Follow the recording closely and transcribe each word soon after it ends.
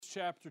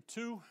chapter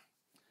 2,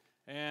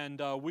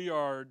 and we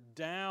are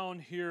down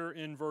here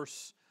in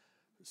verse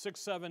 6,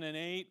 7, and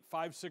 8,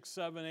 5, 6,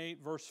 7,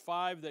 8, verse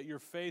 5, that your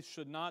faith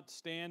should not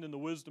stand in the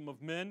wisdom of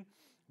men,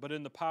 but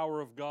in the power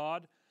of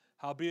God.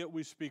 Howbeit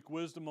we speak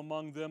wisdom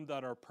among them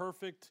that are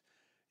perfect,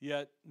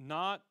 yet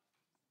not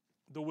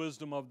the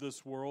wisdom of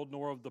this world,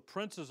 nor of the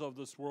princes of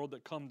this world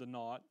that come to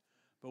naught,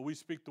 but we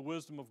speak the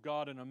wisdom of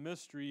God in a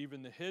mystery,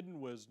 even the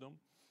hidden wisdom,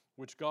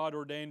 which God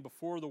ordained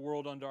before the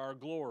world unto our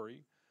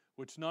glory,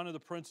 which none of the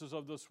princes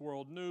of this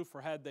world knew,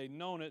 for had they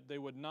known it, they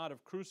would not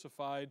have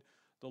crucified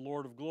the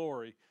Lord of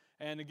glory.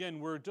 And again,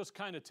 we're just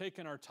kind of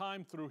taking our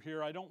time through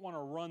here. I don't want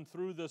to run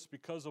through this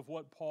because of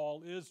what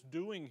Paul is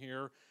doing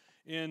here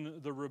in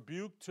the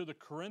rebuke to the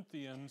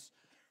Corinthians,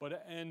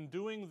 but in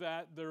doing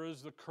that, there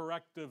is the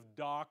corrective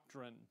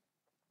doctrine.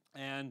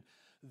 And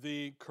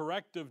the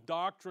corrective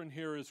doctrine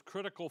here is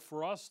critical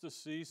for us to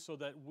see so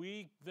that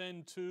we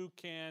then too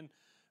can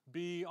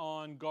be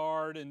on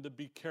guard and to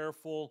be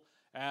careful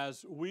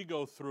as we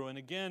go through. And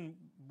again,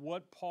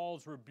 what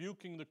Paul's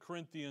rebuking the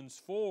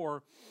Corinthians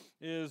for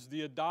is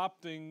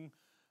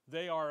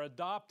they are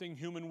adopting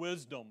human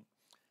wisdom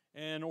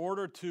in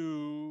order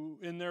to,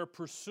 in their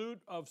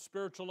pursuit of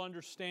spiritual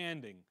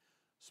understanding,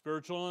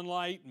 spiritual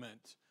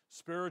enlightenment,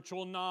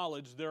 spiritual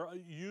knowledge, they're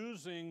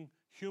using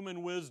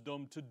human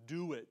wisdom to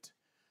do it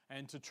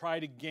and to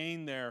try to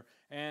gain there.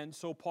 And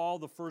so Paul,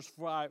 the first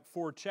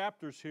four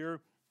chapters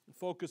here,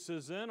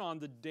 focuses in on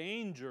the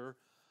danger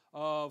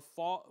of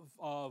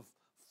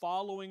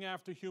following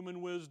after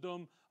human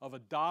wisdom, of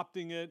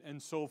adopting it,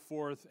 and so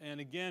forth. And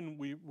again,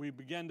 we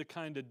begin to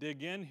kind of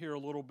dig in here a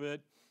little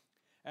bit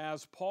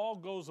as Paul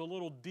goes a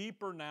little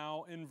deeper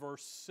now in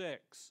verse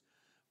 6.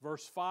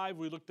 Verse 5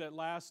 we looked at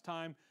last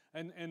time,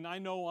 and I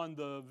know on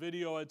the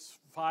video it's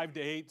 5 to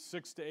 8,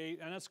 6 to 8,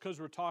 and that's because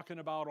we're talking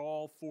about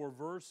all four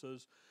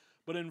verses.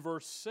 But in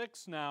verse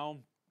 6 now,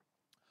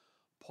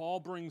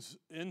 Paul brings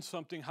in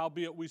something,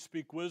 howbeit we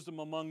speak wisdom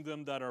among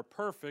them that are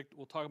perfect.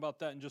 We'll talk about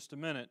that in just a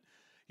minute.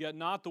 Yet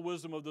not the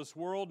wisdom of this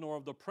world, nor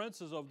of the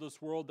princes of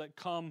this world that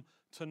come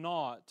to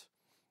naught.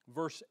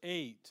 Verse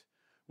 8,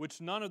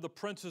 which none of the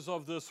princes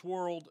of this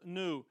world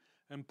knew.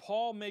 And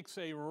Paul makes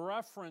a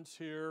reference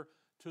here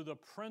to the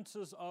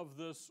princes of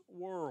this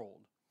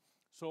world.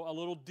 So a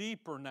little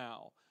deeper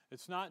now.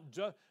 It's not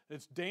just,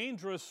 it's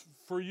dangerous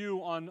for you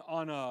on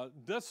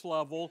this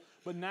level,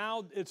 but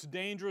now it's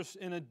dangerous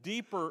in a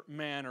deeper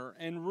manner.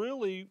 And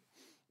really,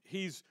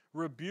 he's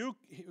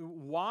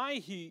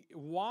why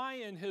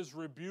in his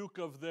rebuke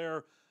of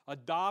their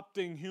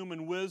adopting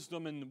human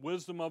wisdom and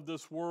wisdom of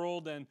this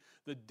world and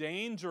the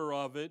danger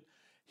of it,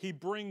 he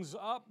brings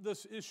up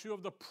this issue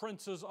of the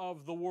princes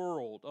of the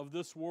world, of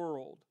this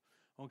world.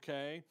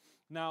 Okay?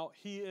 Now,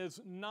 he is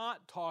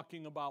not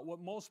talking about what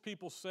most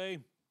people say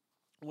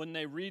when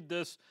they read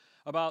this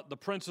about the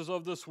princes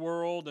of this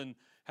world and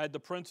had the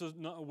princes,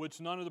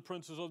 which none of the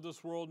princes of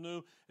this world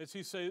knew.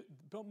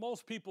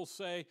 Most people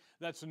say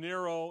that's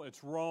Nero,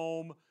 it's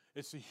Rome,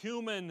 it's a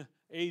human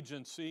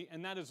agency,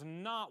 and that is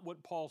not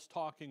what Paul's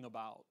talking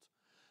about.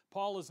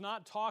 Paul is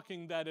not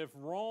talking that if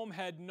Rome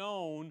had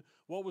known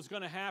what was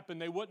going to happen,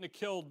 they wouldn't have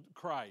killed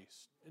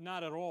Christ.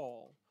 Not at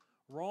all.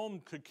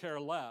 Rome could care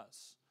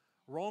less.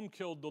 Rome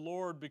killed the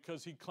Lord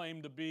because he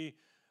claimed to be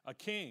a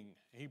king.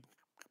 He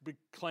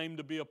claimed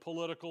to be a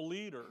political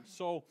leader.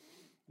 So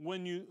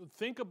when you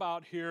think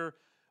about here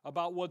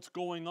about what's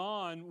going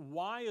on,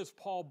 why is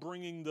Paul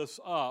bringing this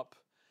up?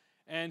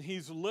 And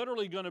he's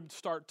literally going to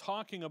start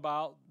talking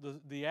about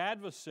the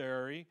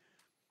adversary.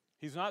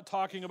 He's not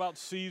talking about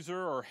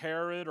Caesar or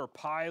Herod or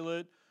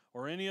Pilate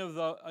or any of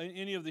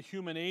the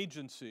human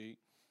agency.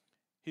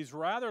 He's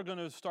rather going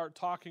to start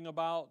talking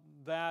about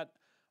that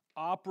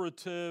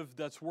operative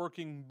that's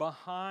working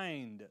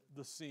behind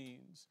the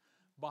scenes,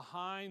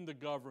 behind the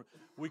government.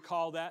 We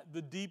call that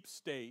the deep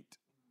state,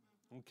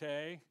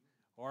 okay?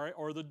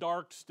 Or the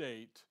dark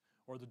state,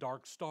 or the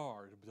dark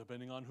star,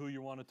 depending on who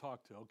you want to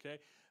talk to, okay?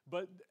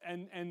 But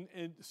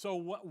so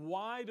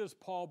why does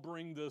Paul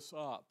bring this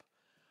up?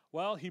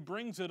 Well, he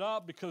brings it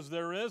up because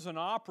there is an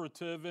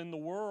operative in the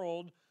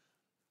world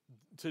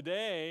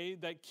today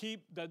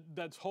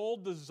that's whole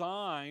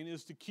design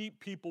is to keep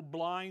people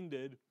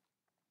blinded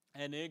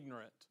and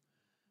ignorant.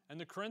 And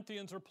the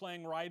Corinthians are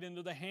playing right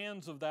into the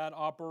hands of that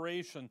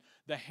operation,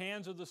 the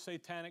hands of the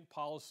satanic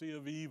policy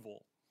of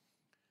evil.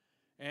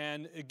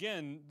 And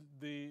again,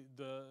 the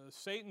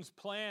Satan's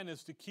plan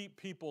is to keep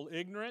people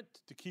ignorant,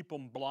 to keep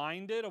them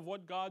blinded of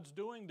what God's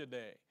doing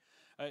today.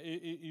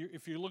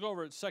 If you look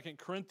over at 2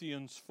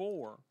 Corinthians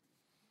 4,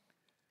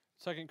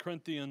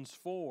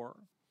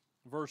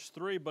 verse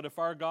 3, but if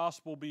our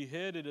gospel be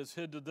hid, it is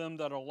hid to them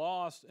that are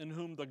lost, in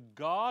whom the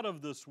God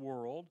of this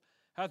world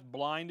hath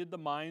blinded the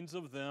minds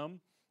of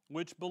them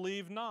which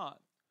believe not.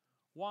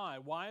 Why?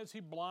 Why is he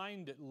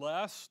blinded?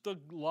 Lest the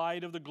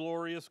light of the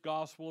glorious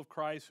gospel of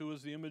Christ, who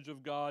is the image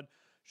of God,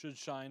 should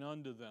shine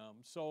unto them.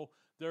 So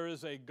there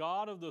is a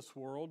God of this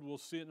world. We'll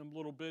see it in a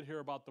little bit here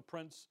about the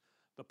prince,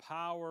 the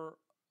power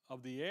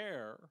of the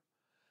air.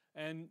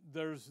 And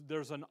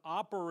there's an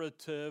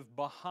operative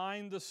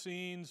behind the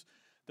scenes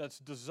that's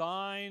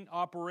design,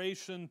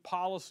 operation,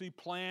 policy,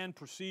 plan,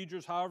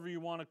 procedures, however you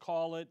want to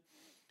call it,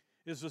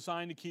 is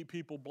designed to keep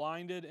people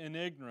blinded and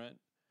ignorant.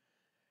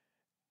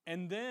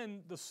 And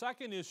then the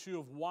second issue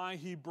of why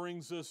he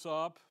brings this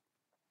up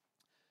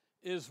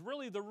is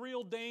really the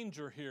real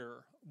danger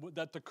here,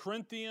 that the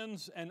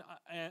Corinthians and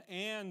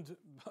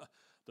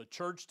the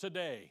church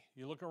today,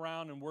 you look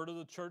around and where do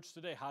the church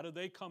today, how do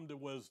they come to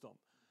wisdom?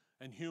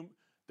 And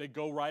they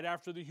go right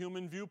after the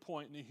human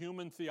viewpoint and the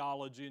human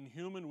theology and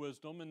human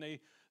wisdom, and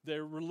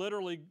they're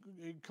literally,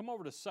 come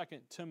over to 2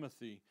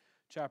 Timothy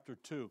chapter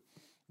 2.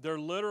 They're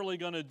literally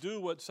going to do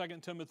what 2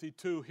 Timothy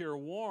 2 here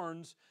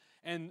warns,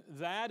 and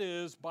that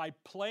is by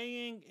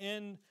playing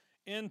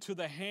into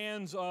the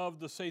hands of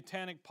the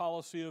satanic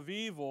policy of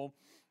evil.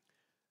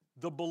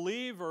 The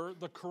believer,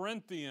 the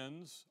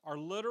Corinthians, are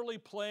literally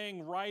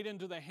playing right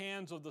into the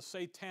hands of the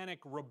satanic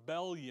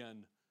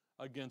rebellion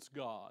against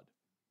God.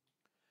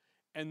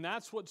 And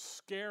that's what's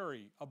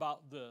scary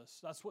about this.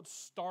 That's what's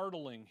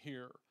startling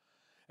here.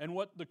 And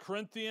what the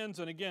Corinthians,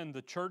 and again,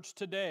 the church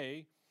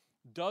today,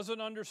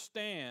 doesn't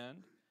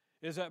understand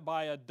is that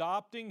by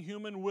adopting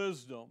human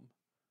wisdom,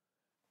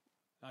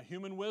 now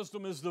human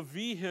wisdom is the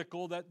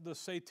vehicle that the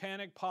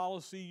satanic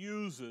policy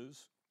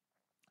uses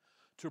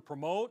to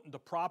promote and to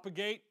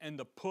propagate and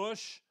to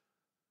push,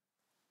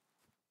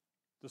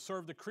 to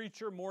serve the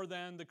creature more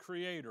than the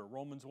creator,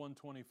 Romans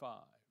 1:25.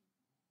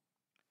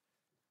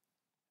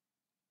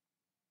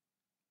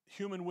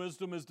 Human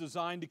wisdom is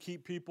designed to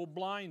keep people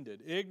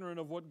blinded, ignorant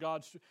of what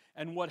God's...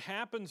 And what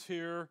happens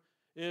here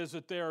is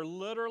that they are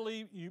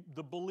literally,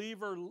 the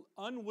believer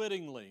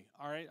unwittingly,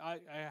 all right, I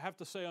have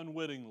to say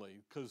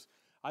unwittingly, because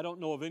I don't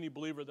know of any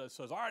believer that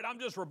says, all right, I'm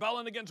just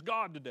rebelling against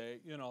God today.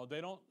 You know, they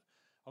don't,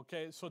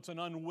 okay, so it's an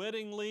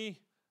unwittingly,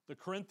 the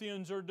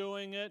Corinthians are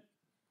doing it.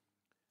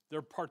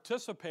 They're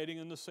participating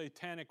in the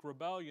satanic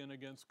rebellion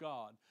against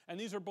God. And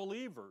these are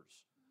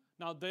believers.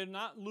 Now, they're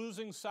not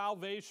losing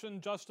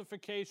salvation,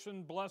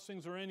 justification,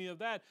 blessings, or any of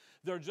that.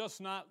 They're just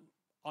not,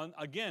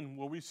 again,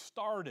 where we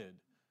started.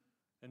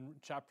 In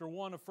chapter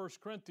 1 of 1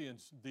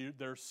 Corinthians,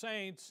 they're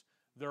saints,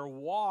 their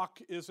walk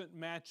isn't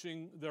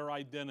matching their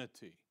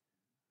identity.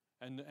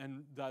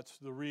 And that's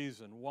the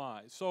reason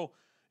why. So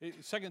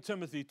 2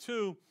 Timothy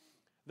 2,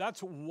 that's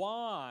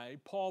why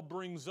Paul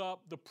brings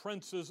up the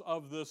princes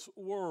of this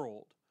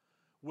world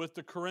with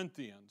the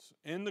Corinthians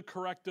in the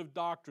corrective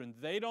doctrine.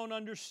 They don't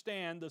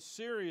understand the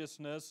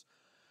seriousness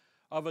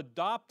of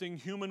adopting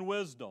human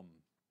wisdom.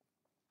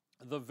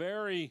 The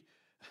very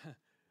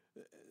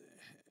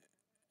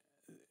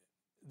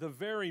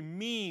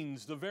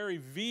means, the very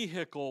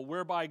vehicle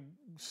whereby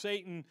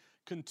Satan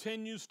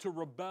continues to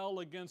rebel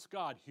against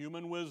God,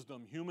 human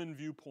wisdom, human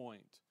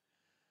viewpoint.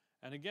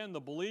 And again,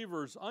 the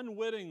believers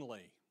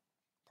unwittingly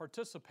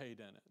participate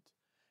in it.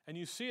 And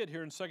you see it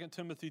here in 2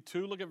 Timothy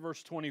 2. Look at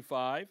verse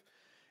 25.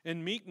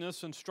 In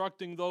meekness,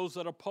 instructing those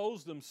that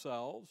oppose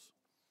themselves.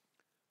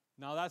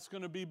 Now that's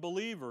going to be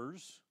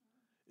believers.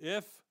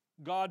 If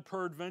God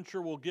peradventure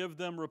will give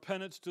them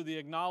repentance to the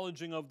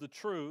acknowledging of the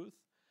truth,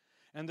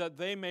 and that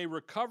they may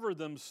recover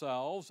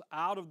themselves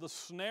out of the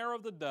snare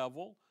of the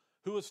devil,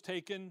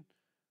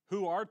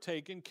 who are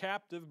taken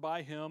captive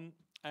by him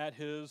at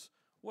his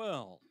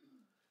will.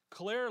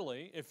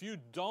 Clearly, if you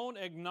don't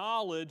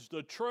acknowledge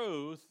the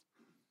truth,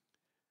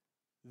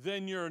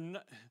 then you're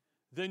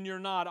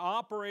not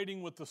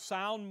operating with the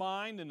sound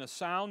mind and a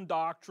sound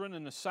doctrine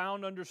and a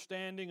sound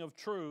understanding of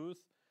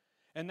truth,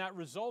 and that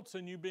results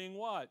in you being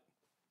what?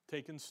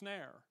 Taken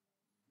snare,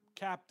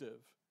 captive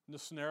in the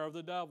snare of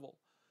the devil.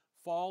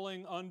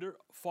 Falling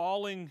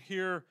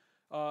here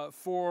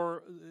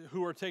for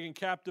who are taken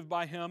captive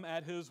by him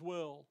at his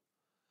will.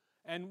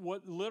 And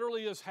what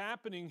literally is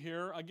happening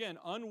here, again,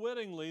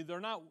 unwittingly, they're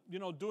not,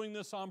 doing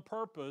this on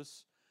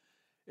purpose,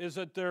 is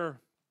that they're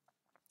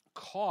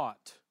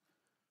caught.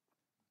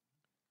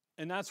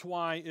 And that's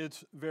why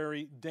it's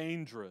very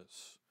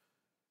dangerous.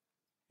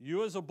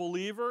 You as a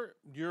believer,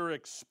 you're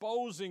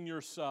exposing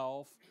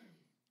yourself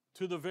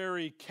to the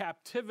very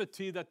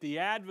captivity that the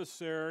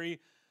adversary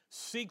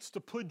seeks to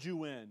put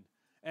you in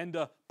and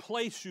to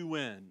place you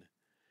in.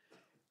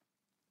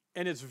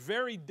 And it's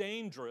very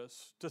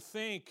dangerous to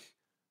think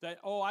that,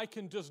 I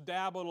can just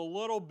dabble a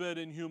little bit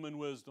in human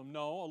wisdom.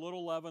 No, a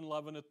little leaven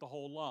leaveneth the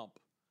whole lump.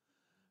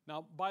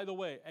 Now, by the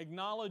way,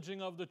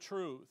 acknowledging of the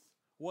truth,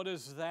 what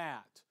is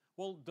that?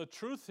 Well, the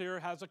truth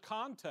here has a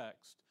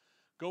context.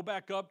 Go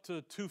back up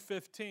to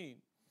 2:15.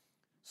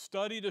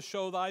 Study to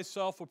show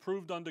thyself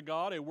approved unto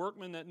God, a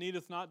workman that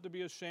needeth not to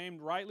be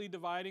ashamed, rightly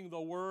dividing the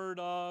word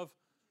of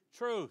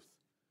truth.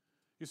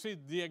 You see,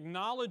 the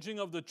acknowledging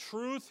of the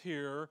truth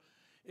here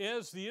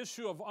is the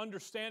issue of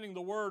understanding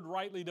the word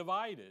rightly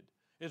divided,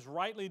 is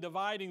rightly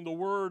dividing the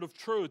word of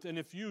truth. And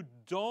if you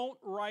don't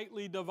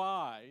rightly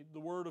divide the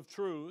word of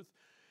truth,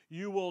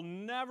 you will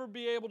never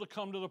be able to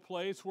come to the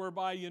place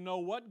whereby you know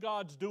what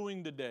God's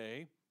doing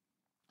today,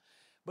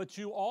 but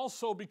you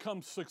also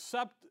become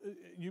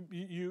you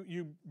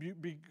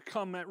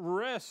become at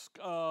risk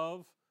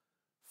of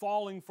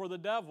falling for the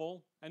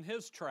devil and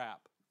his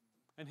trap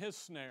and his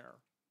snare.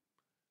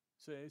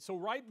 See? So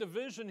right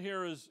division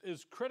here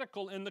is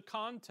critical in the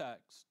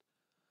context.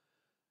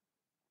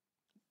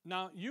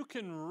 Now, you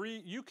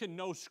can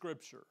know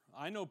Scripture.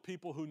 I know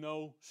people who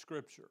know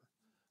Scripture.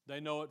 They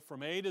know it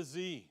from A to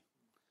Z,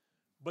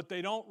 but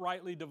they don't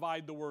rightly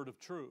divide the word of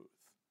truth.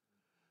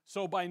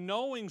 So by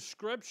knowing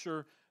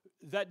Scripture,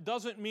 that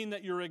doesn't mean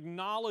that you're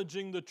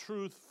acknowledging the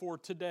truth for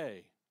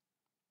today.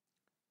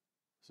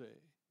 See?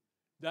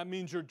 That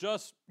means you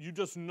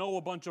just know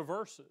a bunch of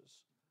verses.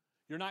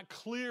 You're not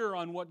clear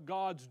on what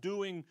God's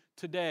doing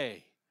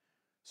today.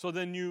 So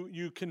then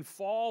you can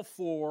fall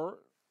for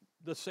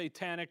the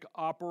satanic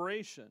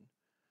operation.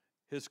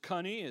 His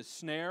cunning, his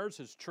snares,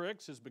 his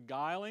tricks, his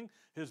beguiling,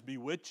 his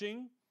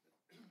bewitching,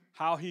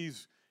 how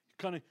he's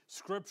kind of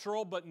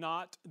scriptural but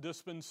not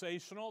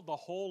dispensational, the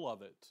whole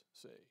of it,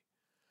 see.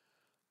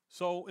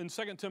 So in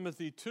 2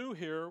 Timothy 2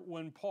 here,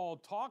 when Paul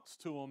talks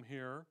to him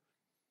here,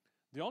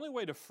 the only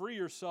way to free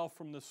yourself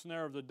from the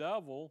snare of the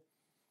devil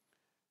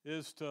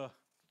is to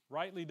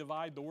rightly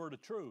divide the word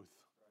of truth.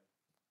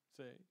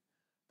 See?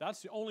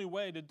 That's the only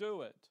way to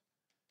do it.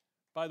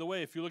 By the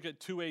way, if you look at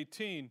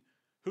 2:18,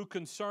 who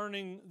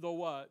concerning the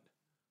what?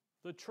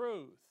 The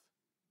truth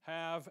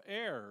have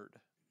erred.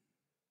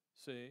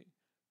 See?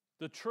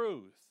 The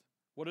truth.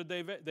 What did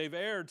they've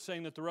erred,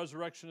 saying that the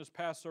resurrection is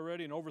past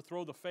already and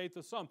overthrow the faith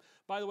of some.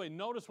 By the way,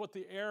 notice what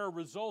the error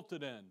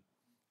resulted in.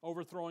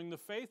 Overthrowing the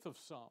faith of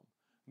some.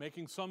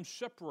 Making some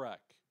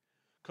shipwreck.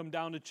 Come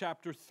down to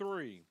chapter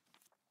 3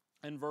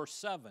 and verse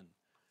 7.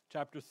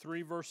 Chapter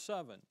 3, verse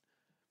 7.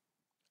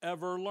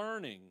 Ever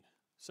learning.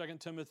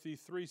 2 Timothy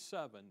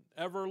 3:7,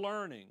 ever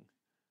learning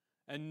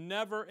and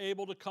never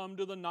able to come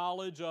to the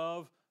knowledge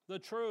of the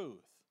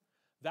truth.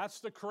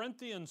 That's the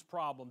Corinthians'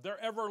 problem. They're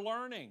ever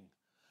learning.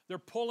 They're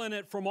pulling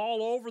it from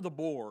all over the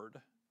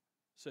board.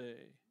 See?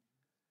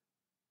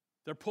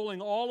 They're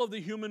pulling all of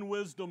the human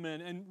wisdom in.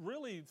 And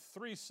really,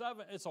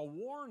 3:7, it's a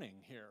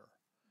warning here.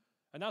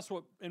 And that's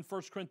what in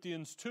 1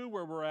 Corinthians 2,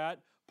 where we're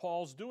at,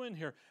 Paul's doing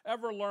here.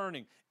 Ever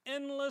learning.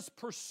 Endless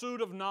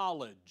pursuit of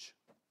knowledge.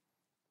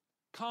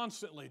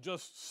 Constantly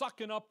just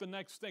sucking up the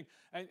next thing.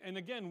 And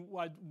again,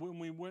 when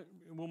we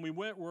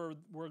went,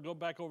 we'll go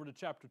back over to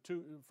chapter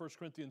 2, 1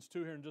 Corinthians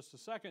 2 here in just a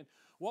second.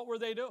 What were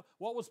they doing?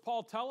 What was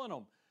Paul telling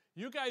them?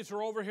 You guys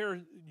are over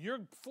here,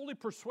 you're fully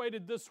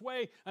persuaded this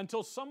way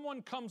until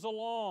someone comes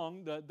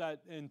along, that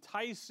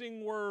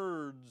enticing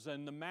words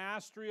and the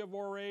mastery of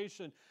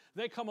oration.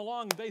 They come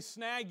along, they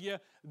snag you,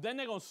 then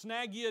they're going to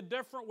snag you a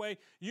different way.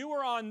 You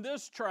were on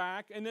this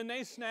track, and then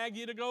they snag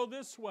you to go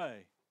this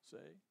way. See?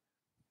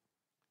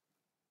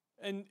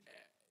 And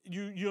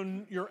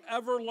you're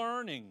ever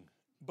learning,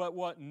 but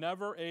what?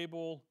 Never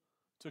able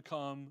to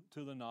come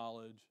to the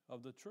knowledge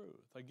of the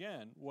truth.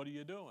 Again, what are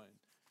you doing?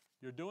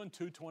 You're doing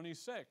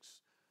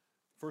 2:26.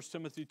 1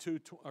 Timothy 2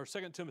 or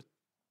 2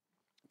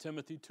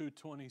 Timothy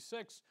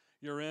 2:26.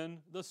 You're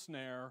in the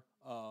snare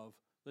of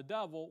the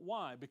devil.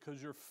 Why?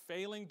 Because you're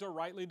failing to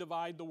rightly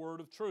divide the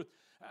word of truth.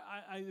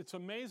 It's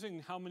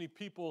amazing how many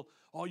people,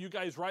 oh, you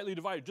guys rightly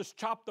divide, just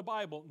chop the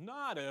Bible.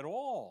 Not at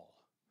all.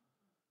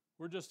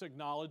 We're just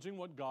acknowledging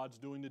what God's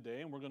doing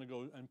today, and we're going to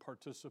go and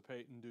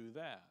participate and do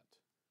that.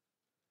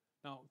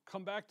 Now,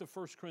 come back to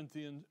 1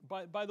 Corinthians.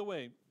 By the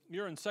way,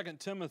 you're in 2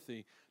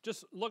 Timothy.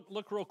 Just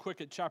look real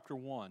quick at chapter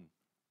 1.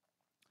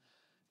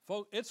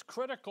 Folks, it's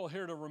critical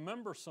here to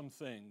remember some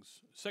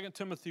things. 2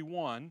 Timothy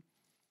 1,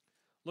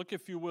 look,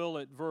 if you will,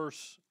 at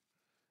verse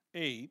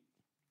 8.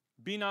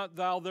 Be not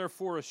thou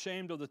therefore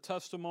ashamed of the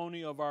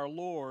testimony of our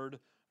Lord,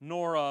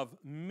 nor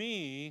of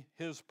me,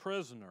 his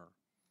prisoner.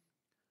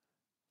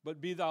 But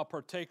be thou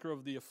partaker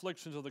of the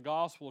afflictions of the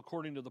gospel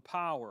according to the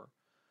power.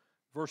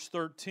 Verse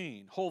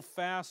 13, hold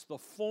fast the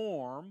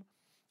form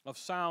of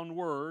sound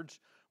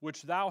words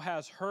which thou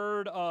hast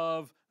heard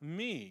of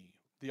me,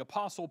 the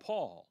Apostle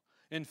Paul,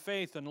 in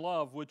faith and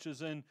love which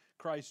is in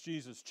Christ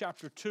Jesus.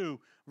 Chapter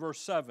 2,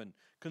 verse 7,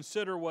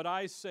 consider what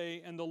I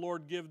say, and the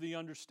Lord give thee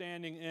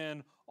understanding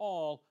in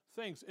all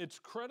things. It's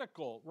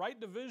critical. Right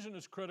division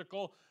is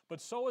critical,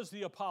 but so is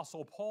the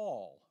Apostle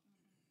Paul.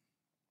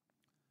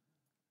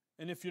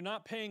 And if you're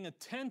not paying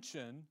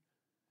attention,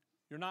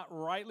 you're not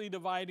rightly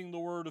dividing the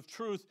word of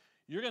truth,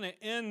 you're going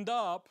to end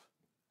up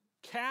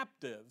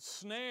captive,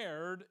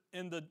 snared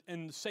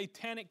in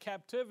satanic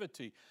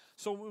captivity.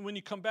 So when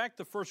you come back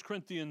to 1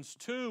 Corinthians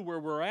 2, where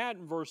we're at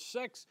in verse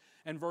 6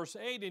 and verse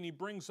 8, and he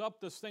brings up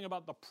this thing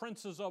about the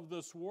princes of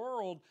this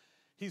world,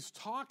 he's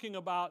talking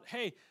about,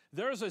 hey,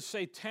 there's a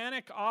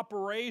satanic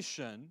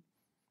operation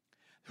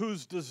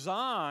whose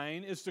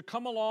design is to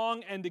come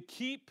along and to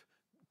keep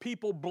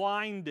people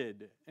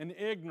blinded and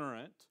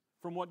ignorant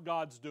from what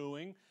God's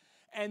doing,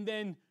 and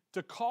then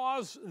to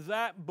cause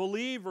that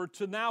believer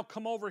to now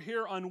come over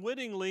here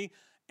unwittingly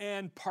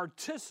and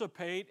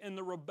participate in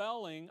the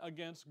rebelling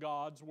against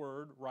God's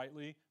word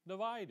rightly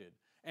divided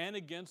and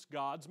against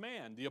God's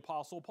man, the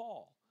Apostle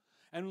Paul.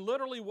 And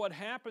literally what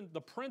happened,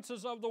 the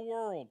princes of the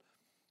world,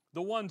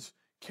 the ones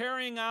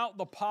carrying out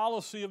the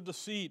policy of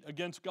deceit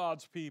against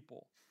God's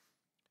people.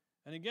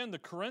 And again, the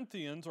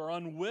Corinthians are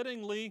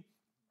unwittingly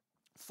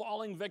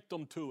falling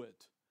victim to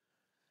it.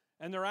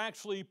 and they're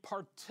actually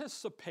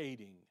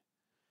participating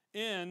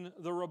in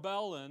the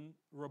rebellion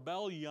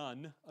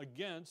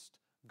against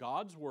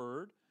God's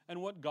Word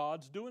and what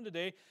God's doing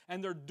today.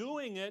 And they're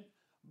doing it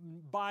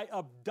by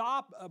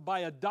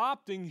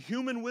adopting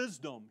human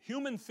wisdom,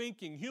 human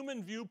thinking,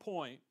 human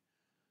viewpoint,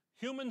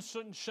 human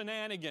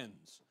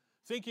shenanigans,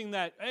 thinking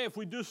that, hey, if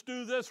we just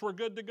do this, we're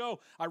good to go.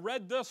 I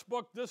read this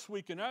book this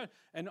week,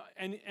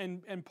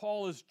 and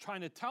Paul is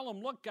trying to tell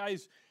them, look,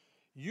 guys,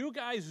 you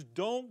guys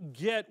don't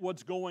get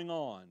what's going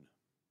on.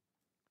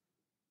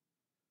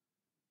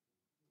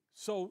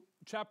 So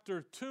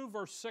chapter 2,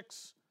 verse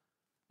 6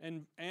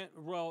 and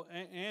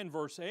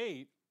verse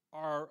 8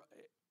 are,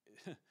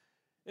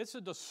 it's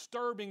a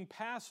disturbing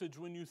passage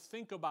when you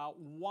think about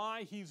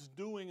why he's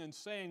doing and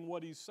saying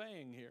what he's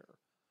saying here.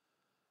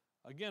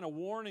 Again, a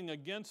warning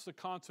against the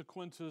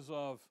consequences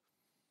of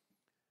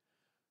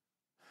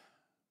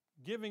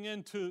giving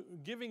in,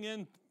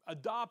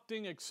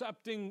 adopting,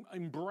 accepting,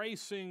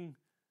 embracing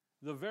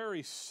the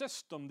very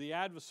system the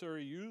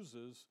adversary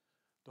uses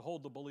to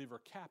hold the believer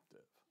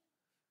captive.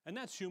 And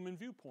that's human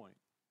viewpoint,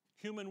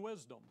 human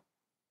wisdom,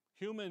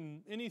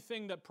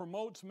 anything that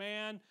promotes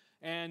man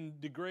and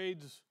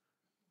degrades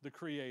the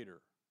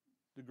Creator,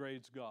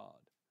 degrades God.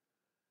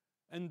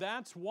 And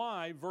that's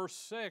why, verse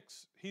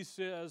 6, he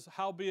says,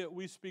 howbeit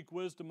we speak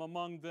wisdom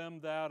among them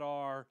that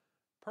are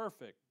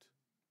perfect,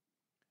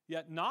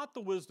 yet not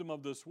the wisdom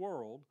of this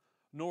world,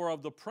 nor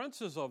of the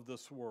princes of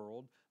this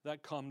world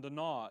that come to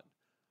naught,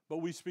 but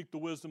we speak the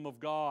wisdom of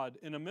God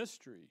in a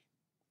mystery,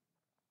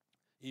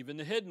 even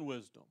the hidden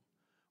wisdom,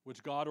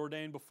 which God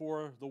ordained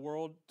before the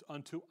world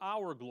unto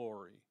our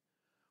glory,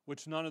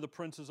 which none of the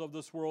princes of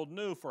this world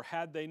knew, for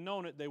had they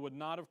known it, they would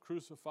not have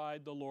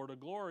crucified the Lord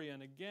of glory.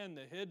 And again,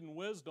 the hidden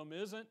wisdom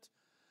isn't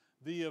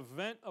the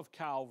event of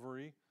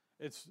Calvary.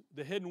 It's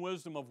the hidden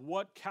wisdom of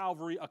what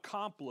Calvary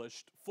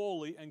accomplished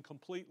fully and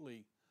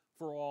completely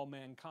for all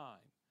mankind.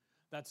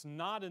 That's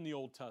not in the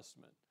Old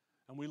Testament.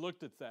 And we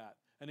looked at that.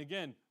 And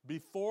again,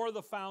 before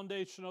the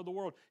foundation of the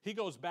world, he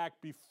goes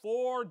back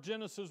before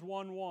Genesis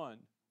 1:1.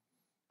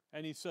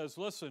 And he says,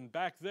 listen,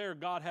 back there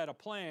God had a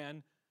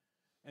plan,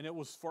 and it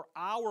was for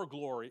our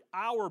glory,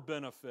 our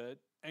benefit,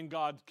 and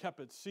God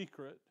kept it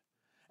secret.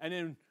 And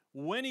then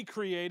when he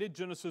created,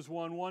 Genesis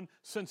 1:1,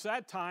 since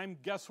that time,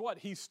 guess what?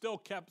 He still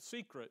kept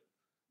secret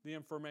the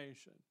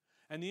information.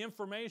 And the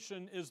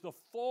information is the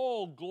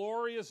full,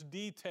 glorious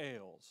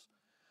details.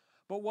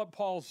 But what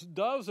Paul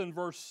does in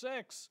verse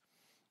 6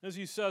 is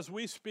he says,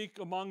 we speak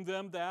among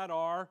them that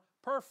are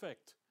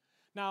perfect.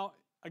 Now,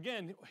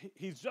 again,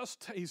 he's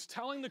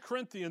telling the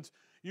Corinthians,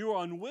 you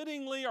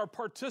unwittingly are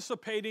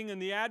participating in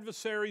the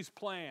adversary's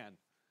plan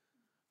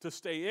to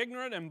stay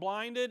ignorant and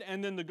blinded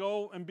and then to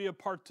go and be a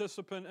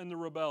participant in the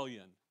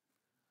rebellion.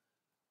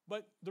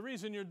 But the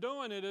reason you're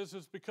doing it is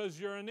because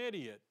you're an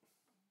idiot.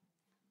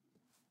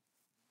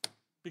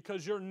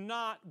 Because you're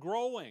not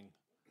growing.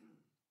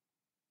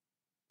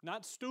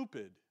 Not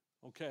stupid,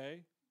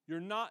 okay? You're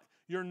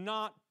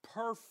not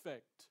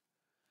perfect.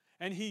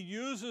 And he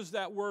uses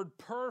that word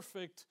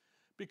perfect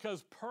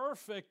because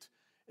perfect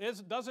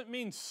doesn't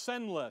mean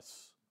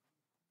sinless.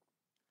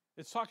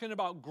 It's talking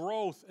about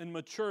growth and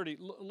maturity.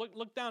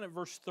 Look down at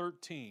verse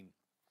 13,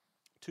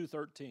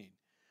 2:13.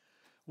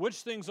 Which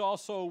things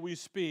also we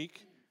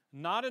speak,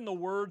 not in the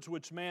words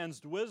which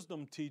man's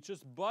wisdom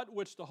teaches, but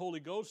which the Holy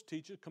Ghost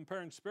teaches,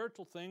 comparing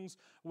spiritual things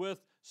with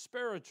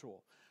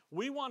spiritual.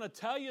 We want to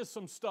tell you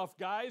some stuff,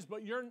 guys,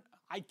 but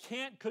I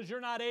can't because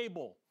you're not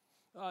able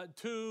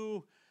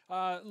to.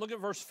 Look at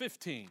verse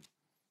 15.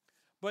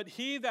 But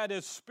he that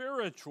is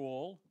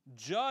spiritual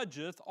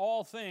judgeth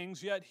all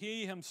things, yet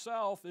he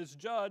himself is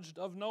judged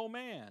of no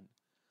man.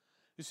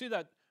 You see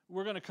that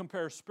we're going to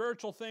compare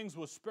spiritual things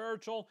with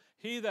spiritual.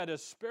 He that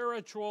is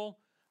spiritual,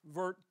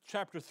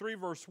 chapter 3,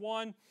 verse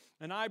 1,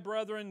 and I,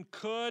 brethren,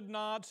 could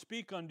not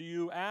speak unto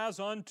you as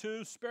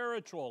unto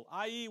spiritual,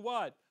 i.e.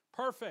 what?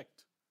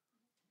 Perfect.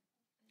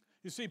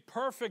 You see,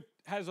 perfect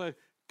has a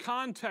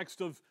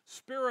context of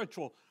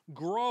spiritual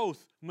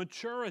growth,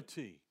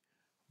 maturity.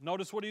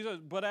 Notice what he says,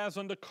 but as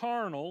unto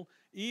carnal,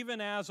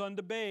 even as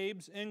unto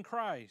babes in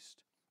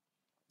Christ.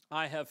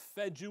 I have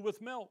fed you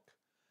with milk,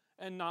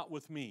 and not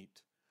with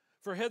meat.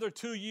 For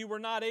hitherto ye were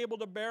not able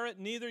to bear it,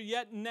 neither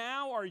yet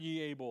now are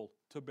ye able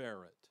to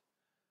bear it.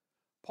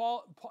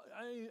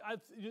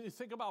 You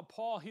think about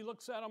Paul, he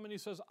looks at them and he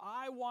says,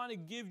 I want to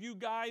give you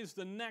guys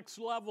the next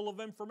level of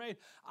information.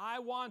 I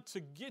want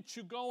to get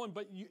you going,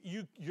 but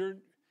you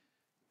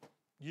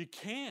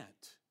can't.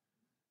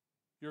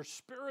 You're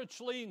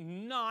spiritually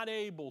not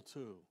able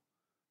to.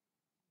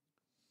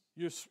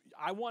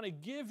 I want to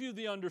give you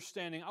the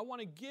understanding. I want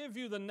to give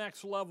you the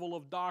next level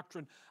of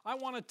doctrine. I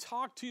want to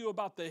talk to you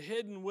about the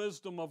hidden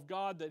wisdom of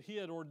God that He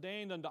had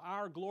ordained unto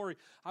our glory.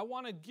 I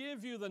want to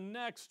give you the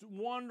next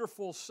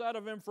wonderful set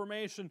of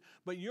information,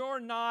 but you're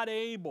not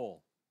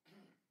able.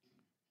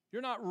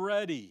 You're not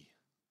ready.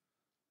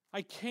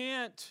 I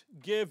can't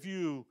give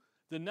you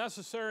the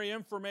necessary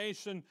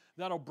information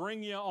that'll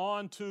bring you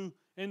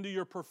into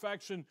your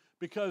perfection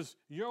because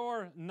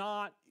you're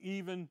not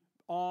even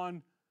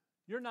on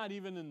you're not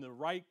even in the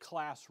right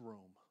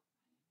classroom.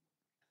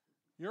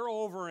 You're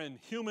over in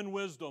Human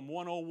Wisdom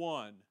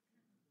 101.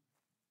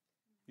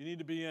 You need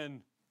to be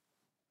in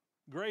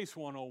Grace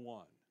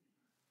 101.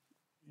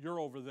 You're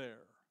over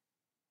there.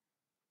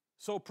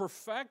 So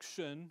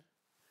perfection,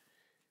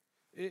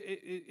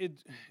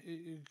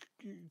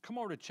 come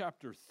over to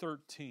chapter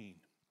 13.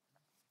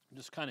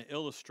 Just kind of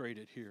illustrate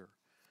it here.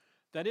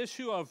 That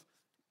issue of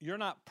you're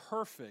not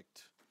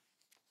perfect,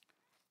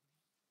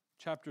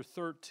 chapter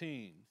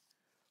 13.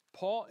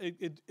 Paul,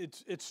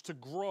 it's to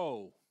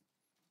grow.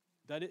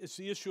 That it's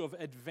the issue of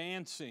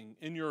advancing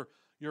in your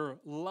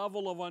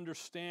level of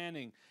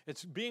understanding.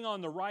 It's being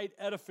on the right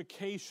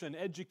edification,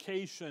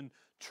 education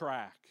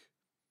track.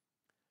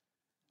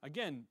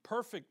 Again,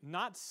 perfect,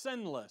 not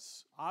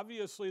sinless.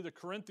 Obviously, the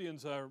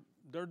Corinthians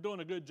they're doing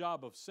a good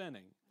job of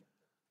sinning.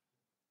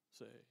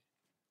 See.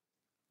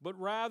 But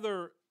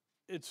rather,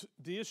 it's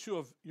the issue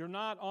of you're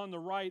not on the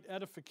right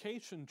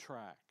edification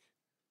track.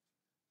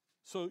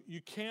 So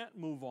you can't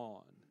move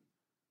on.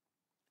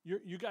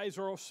 You guys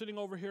are all sitting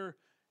over here.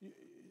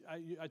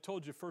 I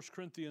told you 1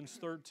 Corinthians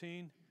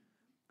 13.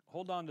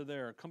 Hold on to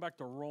there. Come back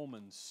to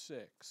Romans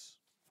 6.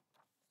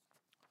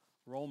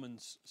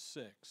 Romans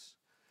 6.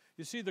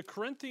 You see, the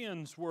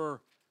Corinthians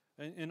were,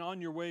 and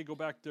on your way, go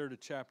back there to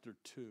chapter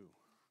 2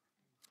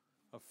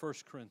 of 1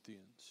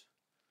 Corinthians.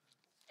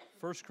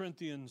 1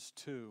 Corinthians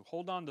 2.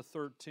 Hold on to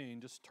 13.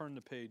 Just turn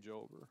the page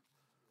over.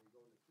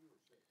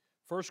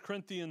 1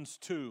 Corinthians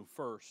 2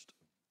 first.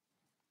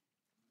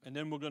 And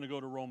then we're going to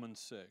go to Romans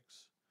 6.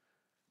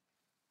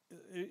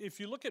 If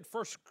you look at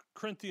 1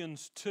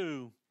 Corinthians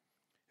 2,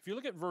 if you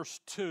look at verse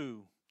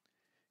 2,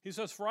 he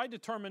says, "For I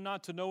determined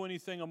not to know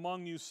anything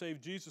among you save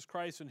Jesus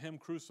Christ and Him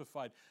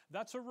crucified."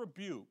 That's a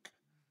rebuke.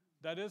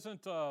 That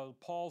isn't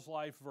Paul's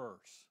life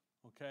verse,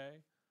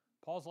 okay?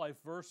 Paul's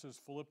life verse is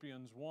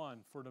Philippians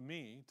 1, "For to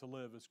me, to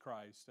live is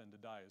Christ and to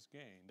die is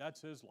gain."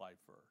 That's his life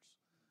verse.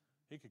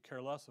 He could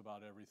care less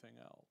about everything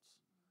else,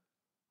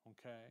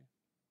 okay?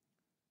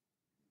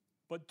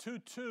 But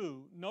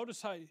 2:2,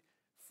 notice how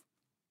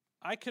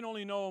I can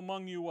only know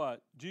among you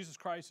what? Jesus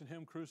Christ and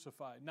Him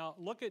crucified. Now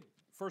look at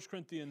 1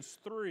 Corinthians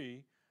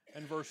 3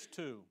 and verse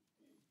 2.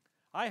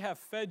 I have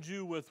fed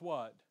you with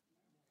what?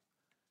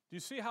 Do you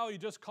see how he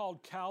just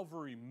called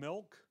Calvary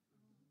milk?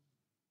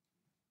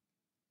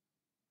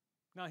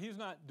 Now he's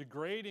not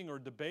degrading or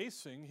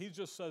debasing. He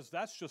just says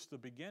that's just the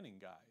beginning,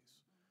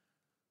 guys.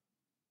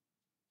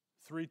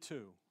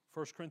 3:2.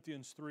 1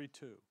 Corinthians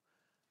 3:2.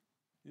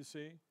 You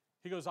see?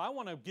 He goes, I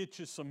want to get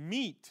you some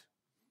meat.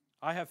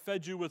 I have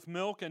fed you with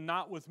milk and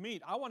not with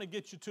meat. I want to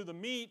get you to the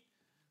meat,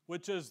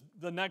 which is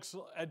the next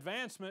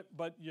advancement,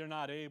 but you're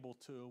not able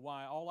to.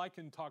 Why? All I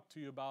can talk to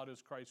you about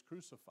is Christ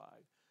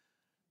crucified.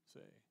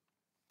 See?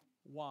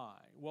 Why?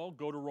 Well,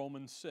 go to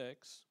Romans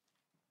 6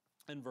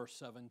 and verse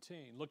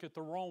 17. Look at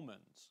the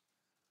Romans.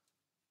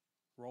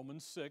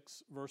 Romans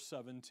 6, verse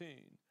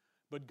 17.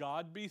 But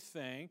God be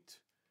thanked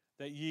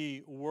that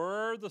ye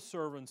were the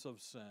servants of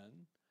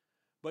sin,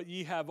 but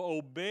ye have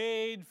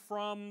obeyed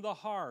from the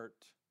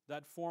heart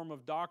that form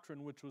of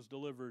doctrine which was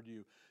delivered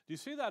you. Do you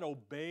see that?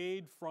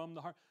 Obeyed from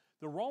the heart.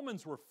 The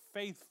Romans were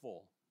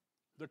faithful.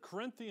 The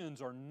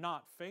Corinthians are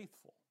not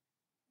faithful.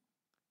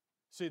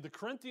 See, the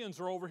Corinthians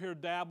are over here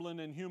dabbling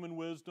in human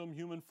wisdom,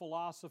 human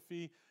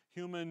philosophy,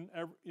 human,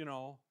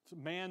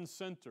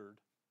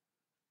 man-centered.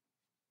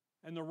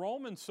 And the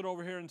Romans sit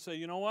over here and say,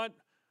 you know what?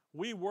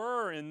 We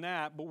were in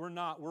that, but we're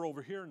not. We're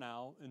over here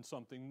now in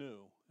something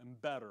new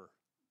and better.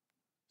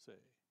 See?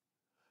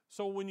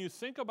 So when you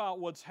think about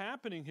what's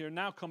happening here,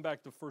 now come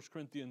back to 1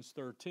 Corinthians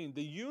 13.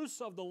 The use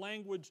of the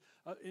language,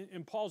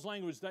 in Paul's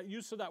language, that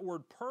use of that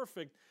word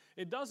perfect,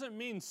 it doesn't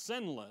mean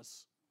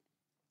sinless.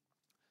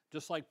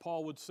 Just like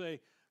Paul would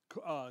say,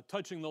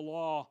 touching the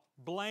law,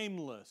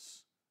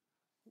 blameless.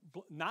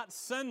 Not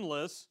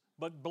sinless,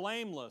 but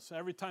blameless.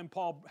 Every time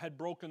Paul had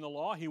broken the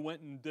law, he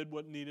went and did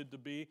what needed to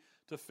be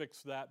to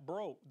fix that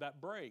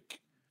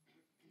break.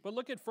 But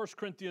look at 1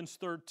 Corinthians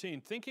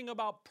 13. Thinking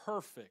about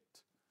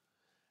perfect.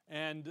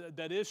 And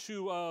that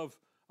issue of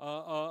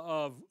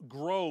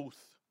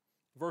growth,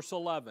 verse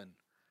 11.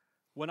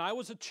 When I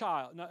was a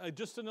child, now,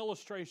 just an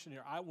illustration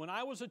here. When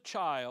I was a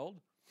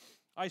child,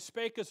 I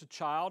spake as a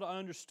child, I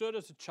understood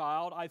as a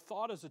child, I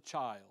thought as a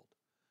child.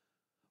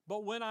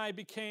 But when I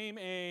became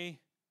a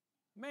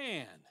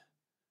man,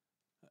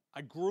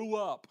 I grew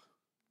up.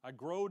 I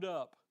growed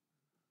up.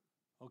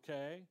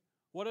 Okay?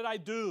 What did I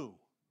do?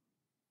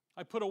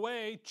 I put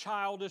away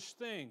childish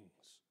things.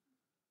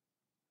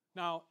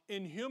 Now,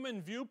 in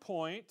human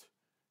viewpoint,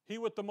 he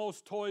with the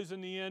most toys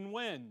in the inn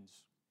wins.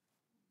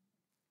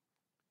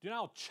 Do you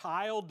know how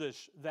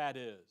childish that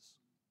is?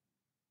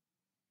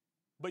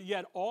 But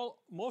yet,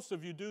 most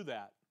of you do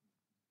that.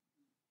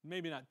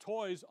 Maybe not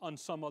toys, on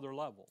some other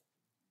level.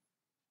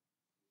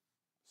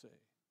 See?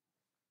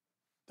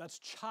 That's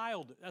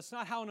childish. That's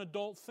not how an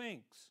adult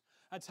thinks.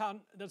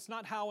 That's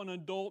not how an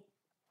adult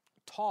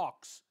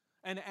talks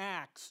and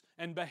acts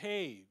and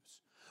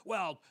behaves.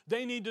 Well,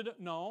 they need to...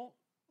 No.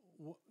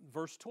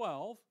 Verse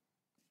 12,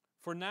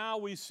 For now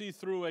we see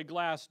through a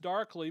glass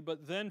darkly,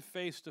 but then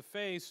face to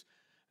face.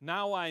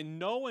 Now I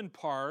know in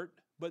part,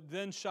 but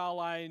then shall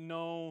I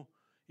know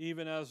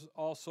even as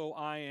also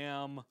I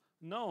am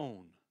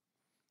known.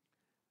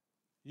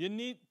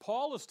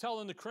 Paul is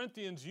telling the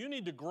Corinthians, you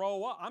need to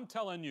grow up. I'm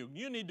telling you,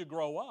 you need to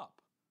grow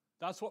up.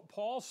 That's what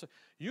Paul said.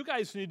 You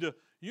guys need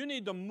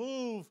to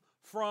move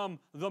from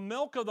the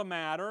milk of the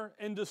matter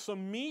into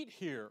some meat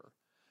here.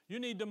 You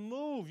need to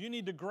move. You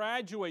need to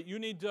graduate. You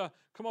need to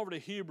come over to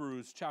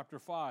Hebrews chapter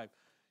 5.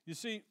 You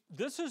see,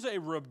 this is a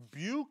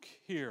rebuke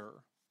here.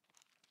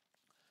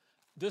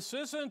 This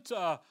isn't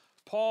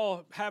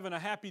Paul having a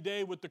happy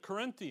day with the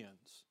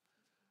Corinthians,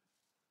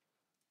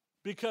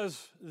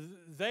 because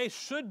they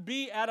should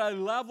be at a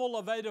level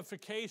of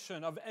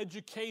edification, of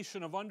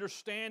education, of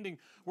understanding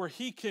where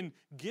he can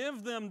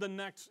give them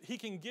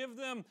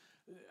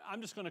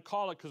I'm just going to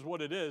call it because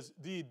what it is,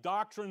 the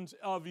doctrines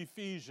of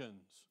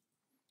Ephesians.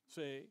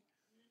 See?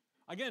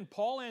 Again,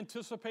 Paul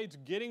anticipates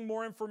getting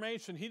more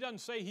information. He doesn't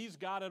say he's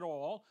got it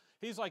all.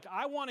 He's like,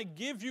 I want to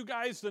give you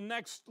guys the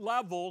next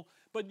level,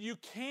 but you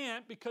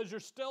can't because you're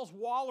still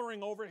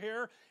wallowing over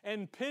here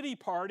in pity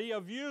party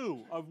of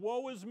you, of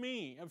woe is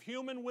me, of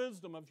human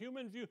wisdom, of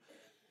human view.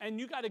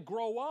 And you got to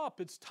grow up.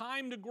 It's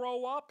time to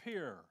grow up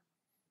here.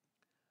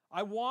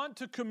 I want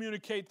to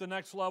communicate the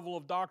next level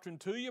of doctrine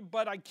to you,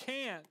 but I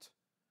can't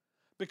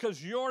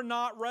because you're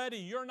not ready.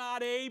 You're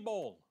not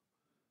able.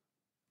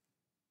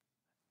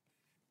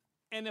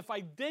 And if I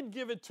did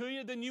give it to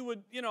you, then you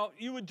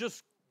would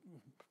just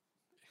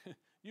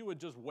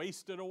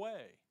waste it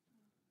away.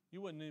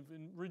 You wouldn't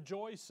even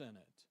rejoice in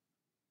it.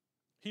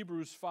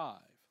 Hebrews 5.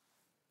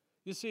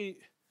 You see,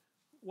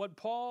 what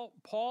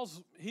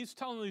he's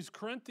telling these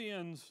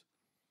Corinthians,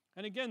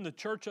 and again, the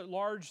church at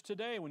large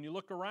today, when you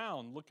look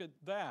around, look at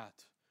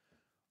that.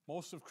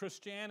 Most of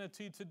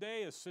Christianity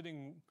today is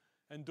sitting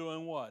and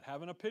doing what?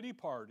 Having a pity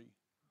party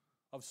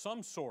of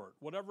some sort,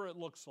 whatever it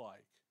looks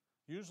like.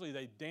 Usually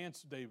they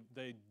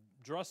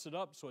dress it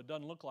up so it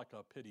doesn't look like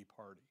a pity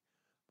party,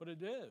 but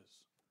it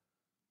is.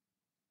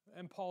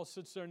 And Paul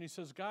sits there and he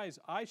says, guys,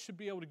 I should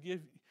be able to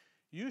give,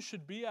 you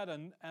should be at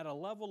a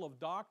level of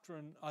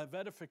doctrine, of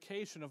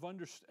edification, of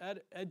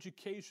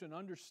education,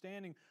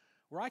 understanding,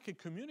 where I could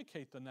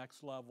communicate the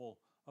next level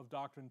of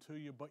doctrine to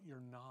you, but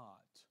you're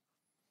not.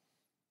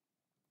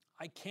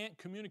 I can't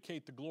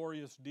communicate the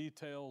glorious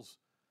details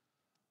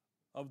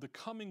of the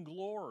coming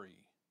glory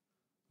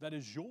that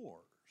is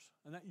yours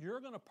and that you're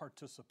going to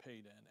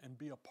participate in and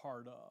be a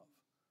part of.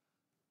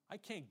 I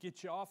can't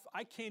get you off.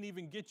 I can't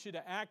even get you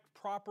to act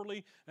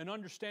properly in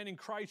understanding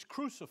Christ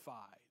crucified.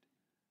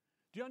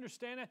 Do you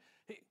understand that?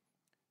 Hey,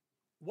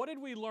 what did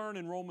we learn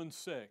in Romans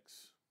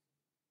 6?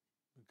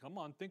 Come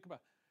on, think about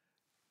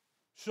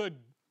it. Should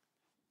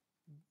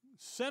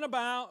sin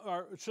abound,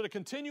 or should it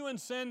continue in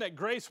sin that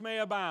grace may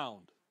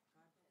abound?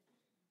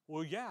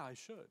 Well, yeah, I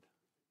should.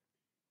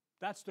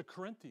 That's the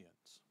Corinthians.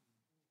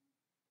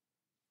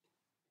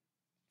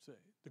 See,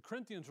 the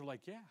Corinthians are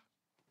like, yeah,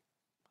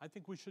 I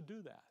think we should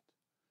do that.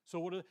 So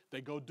what do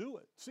they go do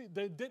it? See,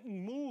 they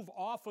didn't move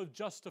off of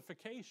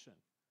justification.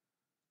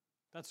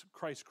 That's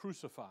Christ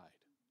crucified.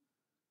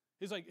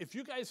 He's like, if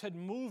you guys had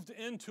moved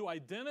into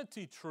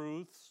identity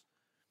truths,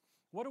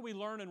 what do we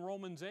learn in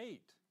Romans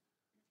 8?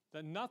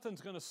 That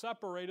nothing's going to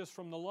separate us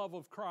from the love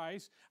of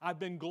Christ. I've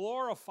been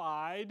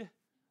glorified.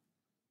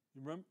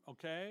 You remember?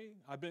 Okay?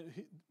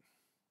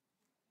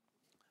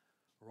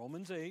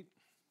 Romans 8,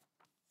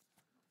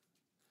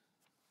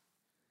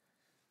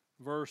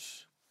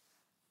 verse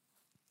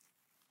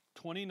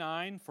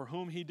 29, for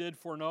whom he did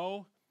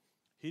foreknow,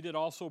 he did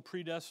also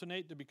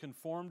predestinate to be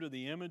conformed to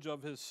the image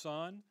of his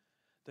Son,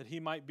 that he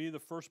might be the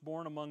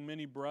firstborn among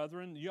many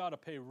brethren. You ought to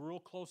pay real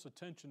close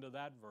attention to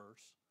that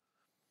verse.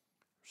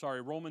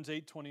 Romans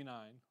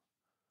 8:29.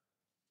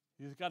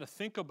 You've got to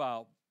think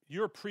about,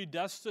 you're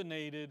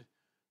predestinated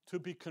to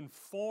be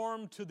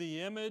conformed to the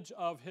image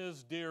of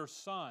his dear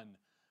Son.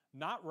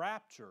 Not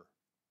rapture,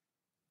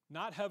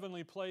 not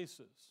heavenly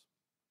places.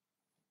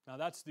 Now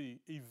that's the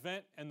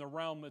event and the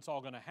realm it's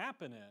all going to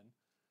happen in.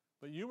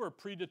 But you were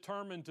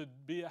predetermined to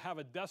have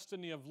a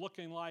destiny of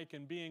looking like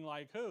and being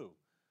like who?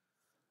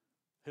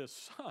 His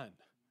Son.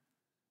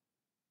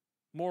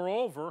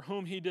 Moreover,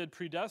 whom he did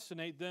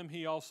predestinate, them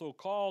he also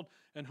called,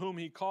 and whom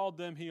he called,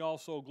 them he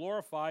also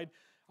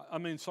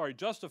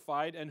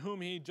justified, and whom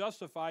he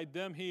justified,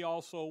 them he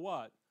also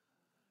what?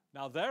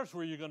 Now there's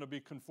where you're going to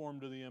be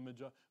conformed to the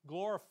image of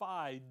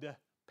glorified,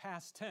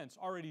 past tense,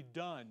 already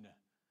done.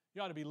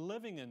 You ought to be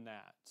living in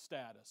that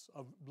status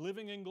of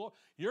living in glory.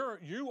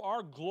 You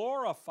are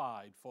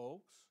glorified,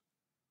 folks.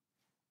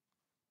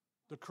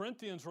 The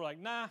Corinthians were like,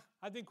 nah,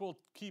 I think we'll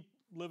keep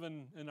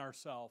living in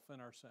ourselves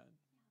and our sin.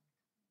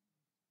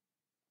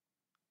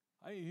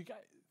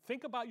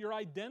 Think about your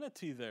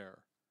identity there.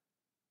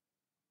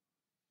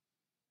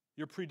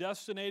 You're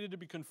predestinated to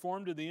be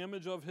conformed to the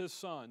image of his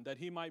Son, that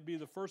he might be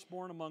the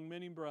firstborn among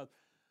many brethren.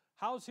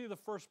 How's he the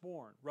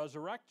firstborn?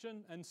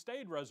 Resurrection and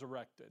stayed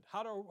resurrected.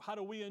 How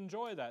do we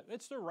enjoy that?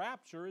 It's the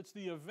rapture, it's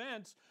the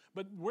events,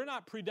 but we're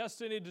not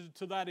predestinated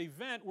to that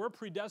event. We're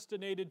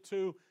predestinated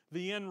to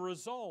the end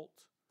result.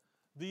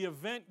 The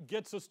event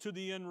gets us to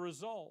the end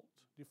result.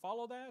 Do you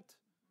follow that?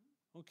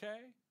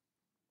 Okay?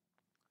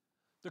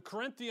 The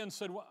Corinthians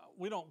said,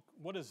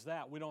 what is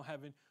that? We don't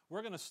have any.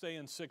 We're going to stay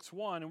in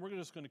 6:1, and we're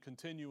just going to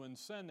continue in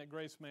sin that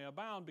grace may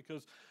abound,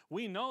 because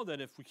we know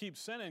that if we keep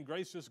sinning,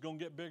 grace is just going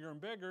to get bigger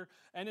and bigger,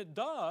 and it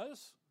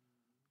does,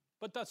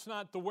 but that's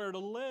not the where to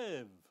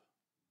live.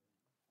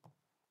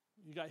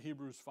 You got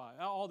Hebrews 5.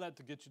 All that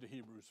to get you to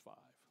Hebrews 5,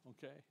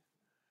 okay?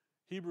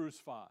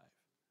 Hebrews 5.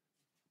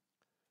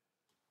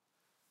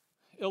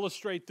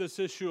 Illustrate this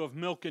issue of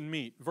milk and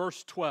meat.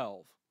 Verse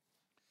 12.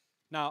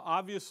 Now,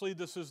 obviously,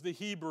 this is the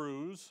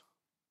Hebrews,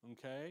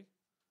 okay?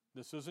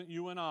 This isn't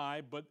you and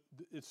I, but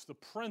it's the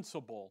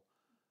principle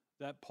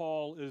that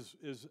Paul it's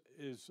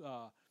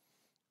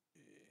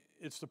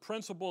the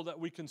principle that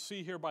we can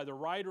see here by the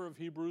writer of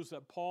Hebrews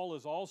that Paul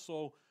is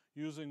also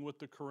using with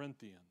the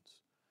Corinthians.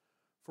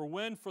 For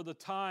when for the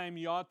time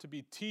ye ought to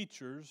be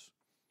teachers,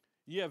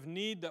 ye have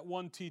need that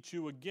one teach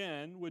you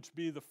again, which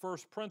be the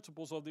first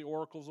principles of the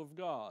oracles of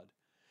God,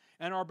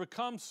 and are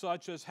become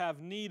such as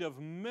have need of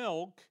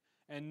milk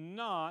and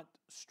not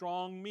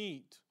strong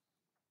meat.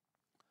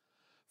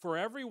 For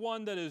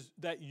everyone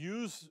that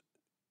use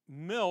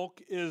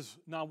milk is,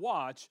 now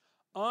watch,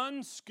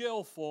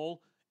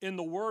 unskillful in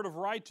the word of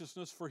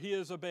righteousness, for he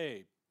is a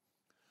babe.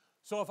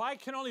 So if I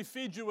can only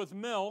feed you with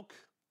milk,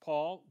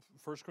 Paul,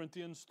 1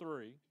 Corinthians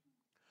 3,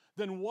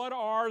 then what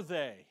are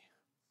they?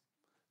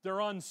 They're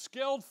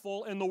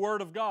unskillful in the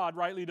word of God,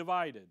 rightly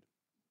divided.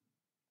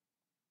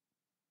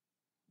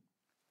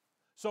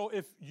 So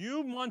if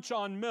you munch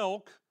on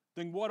milk,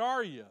 then what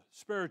are you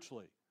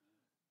spiritually?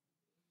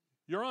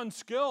 You're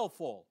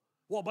unskillful.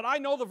 Well, but I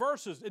know the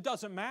verses. It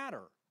doesn't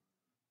matter.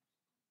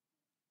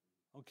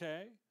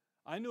 Okay?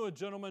 I knew a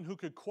gentleman who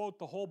could quote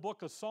the whole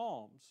book of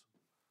Psalms.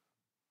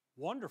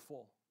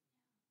 Wonderful.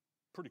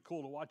 Pretty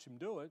cool to watch him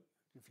do it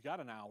if you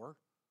got an hour,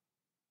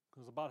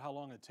 because about how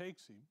long it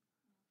takes him.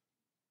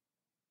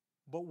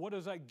 But what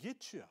does that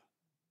get you?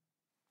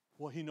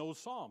 Well, he knows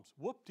Psalms.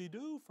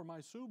 Whoop-de-doo for my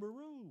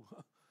Subaru.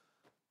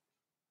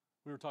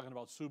 We were talking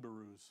about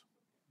Subarus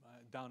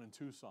down in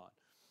Tucson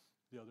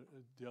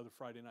the other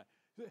Friday night.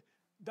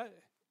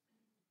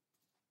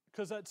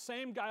 Because that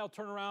same guy will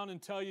turn around and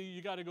tell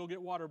you got to go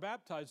get water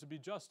baptized to be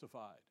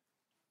justified.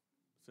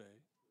 See?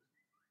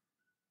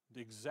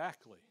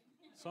 Exactly.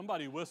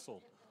 Somebody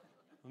whistled.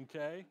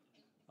 Okay?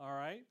 All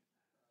right?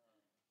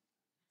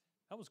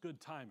 That was good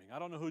timing. I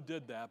don't know who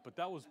did that, but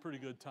that was pretty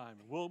good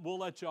timing. We'll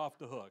let you off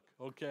the hook.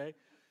 Okay?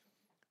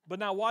 But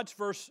now watch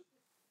verse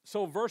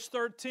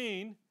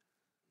 13,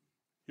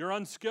 you're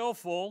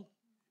unskillful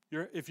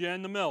if you're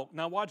in the milk.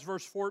 Now watch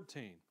verse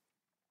 14.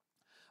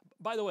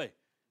 By the way,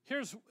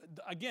 here's,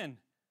 again,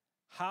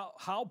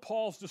 how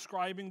Paul's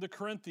describing the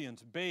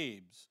Corinthians,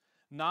 babes,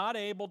 not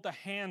able to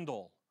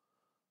handle.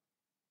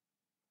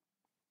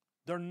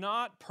 They're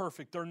not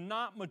perfect. They're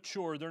not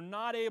mature. They're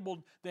not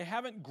able, they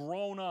haven't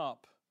grown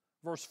up.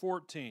 Verse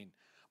 14.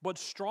 But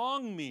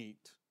strong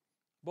meat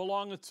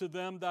belongeth to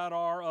them that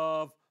are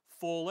of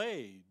full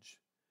age,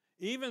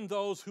 even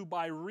those who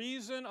by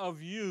reason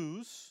of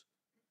use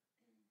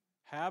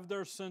have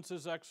their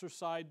senses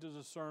exercised to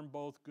discern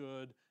both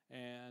good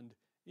and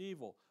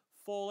evil.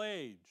 Full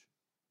age,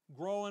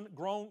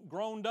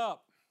 grown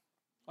up,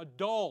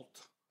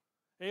 adult,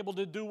 able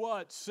to do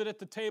what? Sit at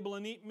the table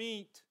and eat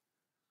meat.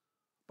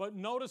 But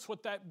notice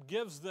what that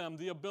gives them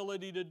the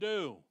ability to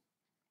do.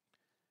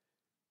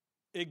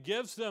 It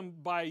gives them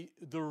by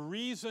the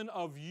reason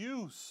of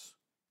use.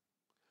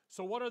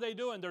 So what are they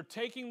doing? They're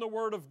taking the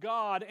Word of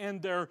God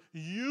and they're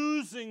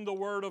using the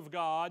Word of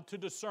God to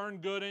discern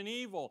good and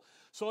evil.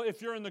 So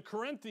if you're in the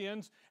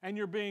Corinthians and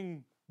you're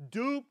being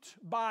duped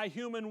by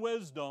human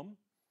wisdom,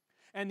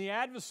 and the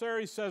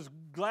adversary says,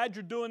 glad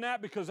you're doing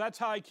that because that's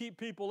how I keep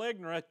people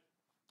ignorant,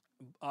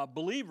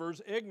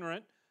 believers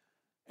ignorant,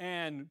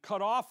 and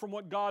cut off from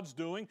what God's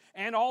doing,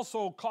 and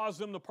also cause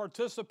them to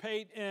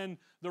participate in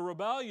the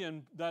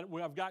rebellion that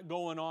I've got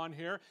going on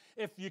here.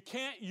 If you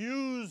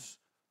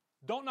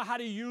don't know how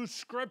to use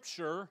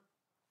Scripture,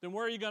 then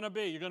where are you going to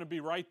be? You're going to be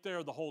right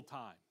there the whole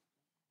time.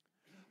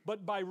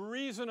 But by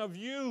reason of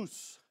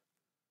use,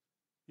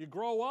 you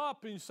grow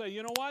up and you say,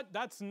 you know what?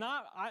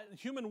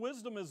 Human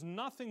wisdom is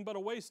nothing but a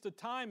waste of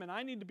time, and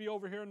I need to be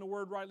over here in the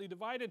Word rightly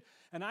divided,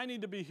 and I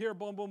need to be here,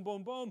 boom, boom,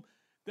 boom, boom.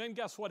 Then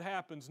guess what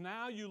happens?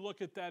 Now you look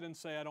at that and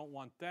say, I don't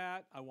want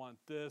that, I want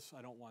this,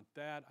 I don't want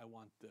that, I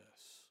want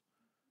this.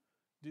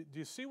 Do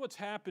you see what's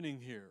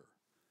happening here?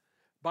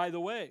 By the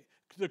way,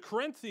 the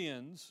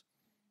Corinthians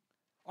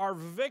are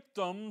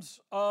victims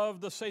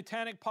of the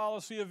satanic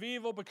policy of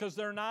evil because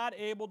they're not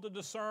able to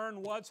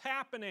discern what's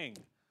happening,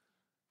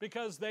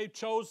 because they've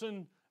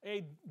chosen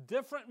a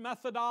different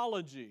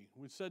methodology.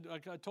 We said,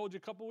 like I told you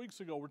a couple weeks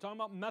ago, we're talking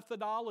about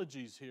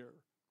methodologies here.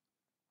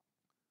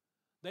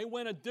 They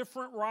went a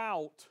different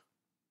route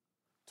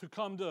to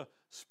come to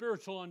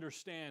spiritual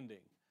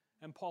understanding.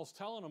 And Paul's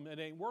telling them it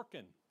ain't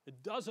working.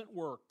 It doesn't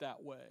work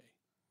that way.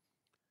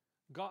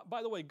 God,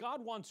 by the way,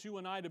 God wants you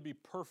and I to be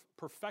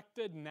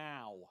perfected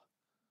now.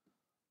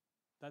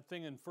 That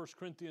thing in 1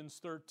 Corinthians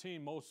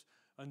 13,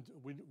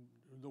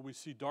 we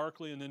see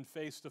darkly and then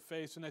face to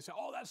face, and they say,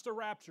 oh, that's the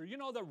rapture. You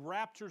know the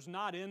rapture's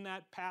not in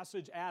that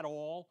passage at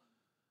all.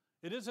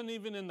 It isn't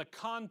even in the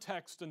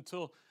context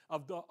of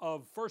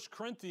 1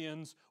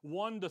 Corinthians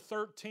 1 to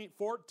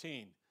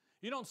 14.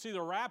 You don't see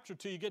the rapture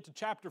till you get to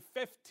chapter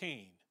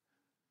 15,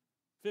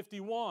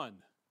 51.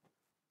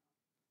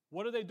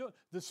 What do they do?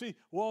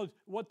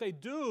 What they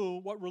do,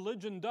 what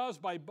religion does,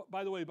 by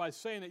the way, by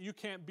saying that you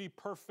can't be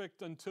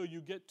perfect until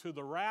you get to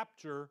the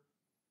rapture,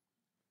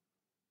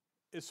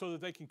 is so that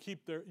they can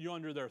keep you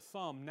under their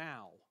thumb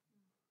now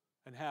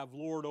and have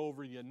Lord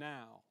over you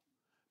now.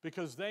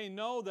 Because they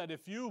know that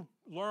if you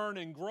learn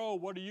and grow,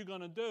 what are you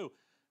going to do?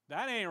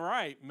 That ain't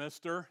right,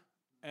 mister,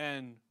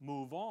 and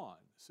move on,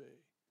 see.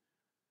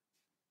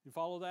 You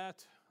follow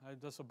that?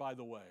 That's a by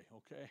the way,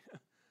 okay?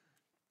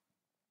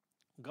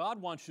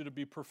 God wants you to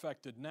be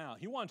perfected now.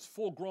 He wants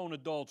full-grown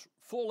adults,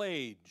 full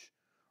age,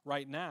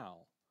 right now.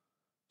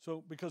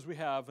 So, because we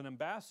have an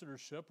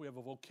ambassadorship, we have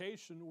a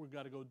vocation we've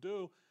got to go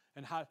do,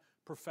 and how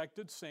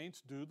perfected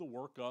saints do the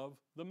work of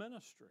the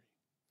ministry.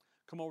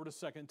 Come over to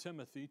 2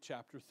 Timothy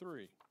chapter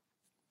 3.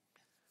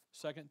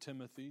 2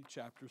 Timothy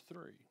chapter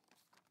 3.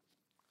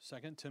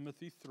 2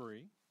 Timothy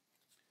 3.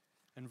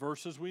 And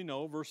verses we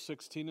know, verse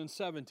 16 and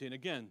 17.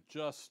 Again,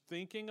 just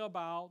thinking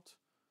about,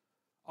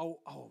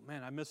 oh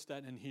man, I missed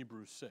that in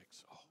Hebrews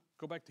 6. Oh,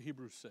 go back to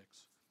Hebrews 6.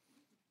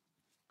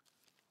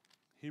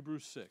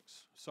 Hebrews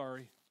 6.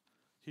 Sorry.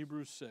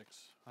 Hebrews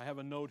 6. I have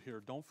a note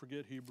here. Don't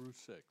forget Hebrews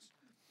 6.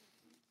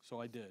 So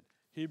I did.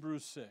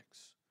 Hebrews 6.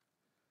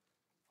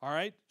 All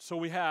right, so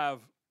we have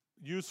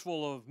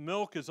useful of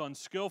milk is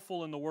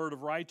unskillful in the word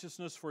of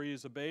righteousness, for he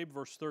is a babe,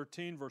 verse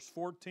 13, verse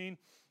 14.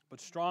 But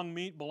strong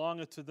meat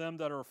belongeth to them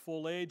that are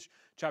full age.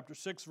 Chapter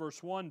 6,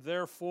 verse 1.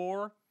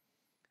 Therefore,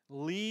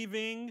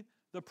 leaving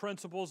the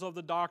principles of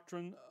the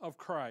doctrine of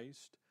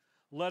Christ,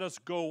 let us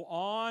go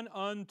on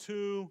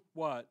unto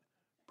what?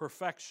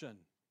 Perfection.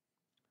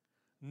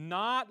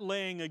 Not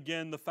laying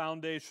again the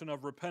foundation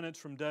of repentance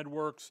from dead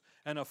works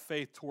and of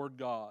faith toward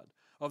God.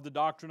 Of the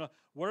doctrine of,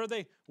 where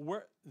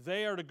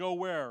they are to go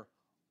where?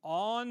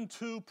 On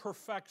to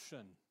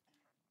perfection.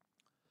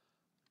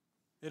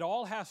 It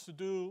all has to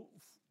do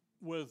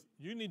with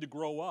you need to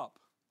grow up.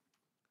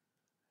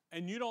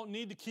 And you don't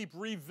need to keep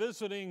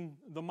revisiting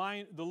the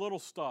little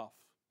stuff.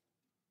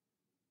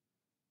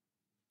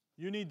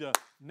 You need to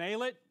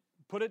nail it,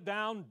 put it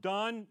down,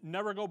 done,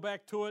 never go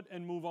back to it,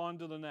 and move on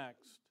to the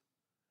next.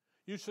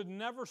 You should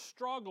never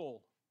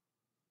struggle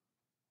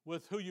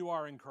with who you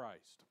are in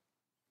Christ.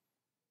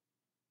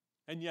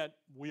 And yet,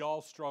 we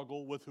all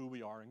struggle with who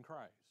we are in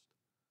Christ.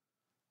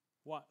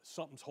 What?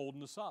 Something's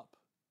holding us up.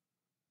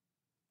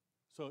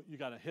 So you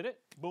got to hit it,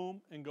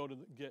 boom, and go to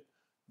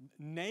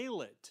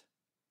nail it.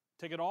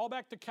 Take it all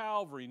back to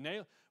Calvary.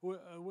 I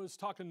was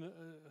talking to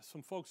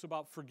some folks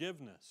about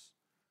forgiveness.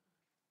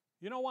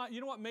 You know what?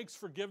 You know what makes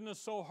forgiveness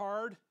so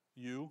hard?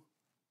 You.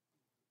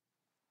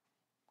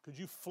 Because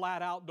you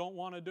flat out don't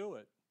want to do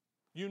it.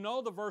 You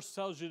know the verse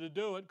tells you to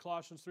do it,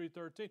 Colossians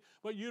 3:13,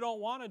 but you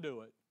don't want to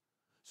do it.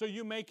 So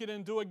you make it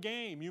into a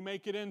game. You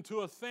make it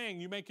into a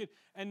thing. You make it,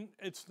 and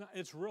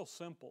it's real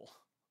simple.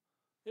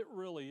 It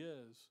really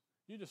is.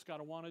 You just got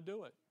to want to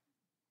do it.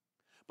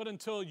 But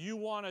until you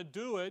want to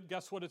do it,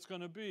 guess what it's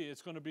going to be?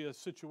 It's going to be a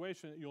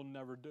situation that you'll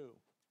never do.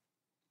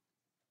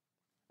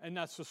 And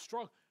that's the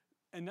struggle.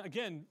 And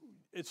again,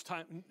 it's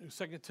time,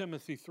 2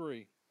 Timothy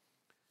 3.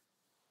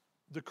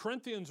 The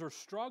Corinthians are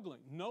struggling.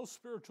 No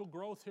spiritual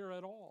growth here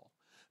at all.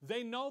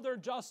 They know they're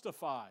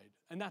justified,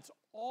 and that's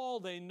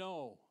all they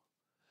know.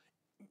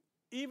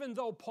 Even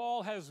though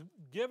Paul has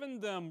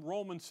given them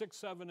Romans 6,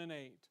 7, and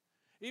 8,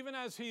 even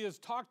as he has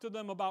talked to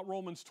them about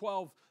Romans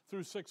 12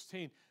 through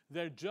 16,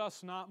 they're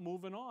just not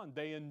moving on.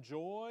 They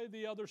enjoy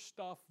the other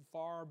stuff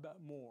far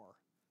more.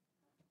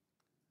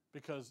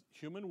 Because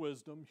human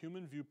wisdom,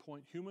 human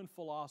viewpoint, human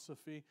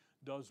philosophy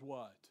does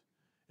what?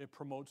 It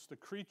promotes the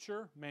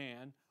creature,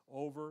 man,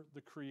 over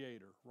the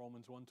Creator,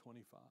 Romans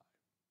 1:25.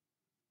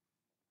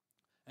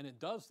 And it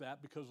does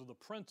that because of the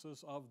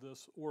princes of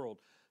this world.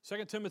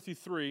 2 Timothy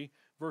 3,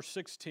 verse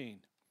 16.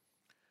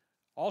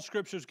 All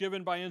Scripture is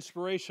given by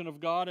inspiration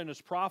of God and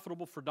is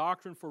profitable for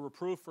doctrine, for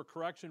reproof, for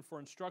correction, for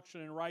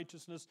instruction in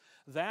righteousness,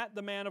 that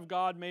the man of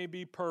God may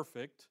be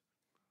perfect.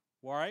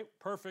 All right,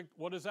 perfect,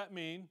 what does that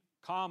mean?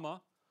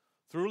 Comma,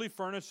 thoroughly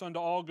furnished unto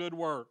all good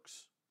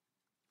works.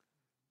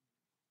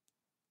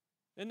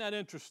 Isn't that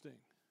interesting?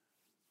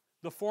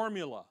 The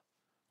formula,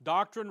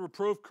 doctrine,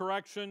 reproof,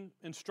 correction,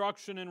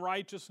 instruction in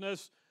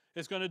righteousness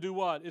is going to do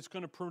what? It's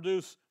going to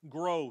produce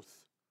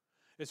growth.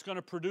 It's going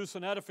to produce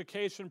an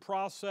edification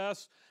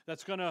process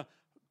that's going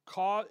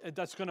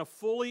to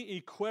fully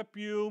equip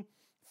you,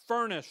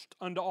 furnished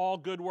unto all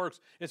good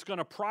works. It's going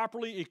to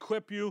properly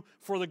equip you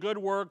for the good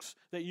works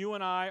that you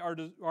and I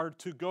are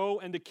to go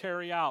and to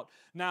carry out.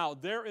 Now,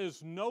 there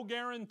is no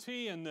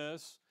guarantee in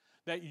this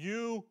that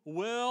you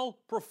will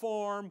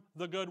perform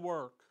the good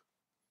work.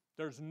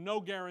 There's no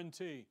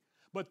guarantee.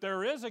 But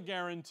there is a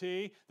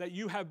guarantee that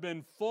you have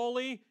been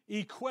fully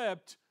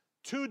equipped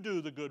to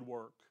do the good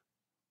work.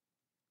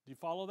 Do you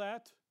follow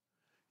that?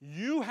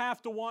 You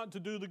have to want to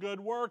do the good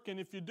work, and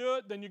if you do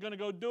it, then you're going to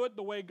go do it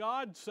the way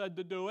God said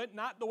to do it,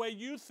 not the way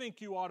you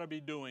think you ought to be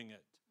doing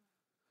it.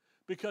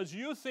 Because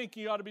you think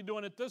you ought to be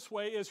doing it this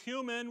way is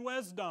human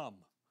wisdom.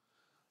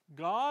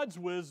 God's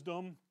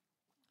wisdom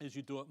is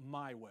you do it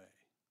my way.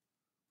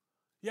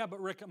 Yeah,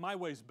 but Rick, my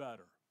way's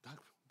better.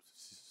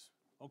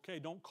 Okay,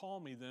 don't call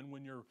me then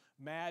when you're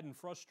mad and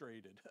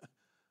frustrated.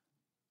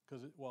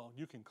 Because, well,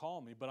 you can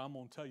call me, but I'm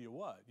going to tell you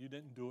what, you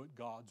didn't do it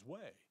God's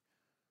way.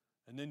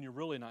 And then you're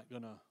really not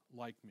going to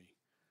like me,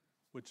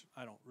 which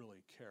I don't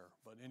really care.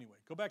 But anyway,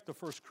 go back to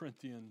 1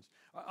 Corinthians.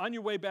 On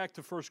your way back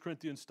to 1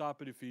 Corinthians,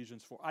 stop at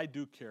Ephesians 4. I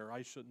do care.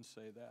 I shouldn't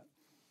say that.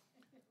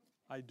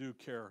 I do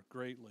care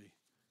greatly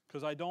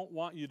because I don't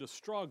want you to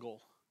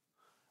struggle.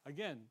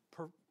 Again,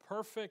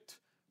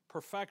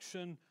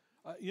 perfection.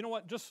 You know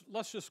what?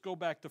 Let's just go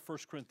back to 1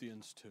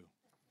 Corinthians 2.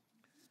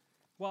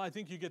 Well, I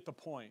think you get the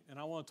point, and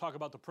I want to talk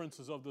about the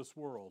princes of this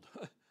world.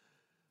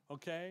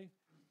 Okay?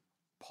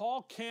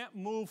 Paul can't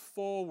move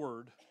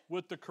forward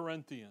with the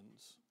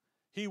Corinthians.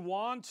 He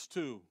wants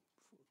to.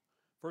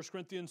 1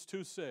 Corinthians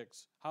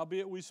 2:6.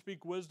 Howbeit we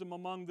speak wisdom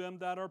among them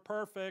that are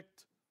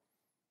perfect.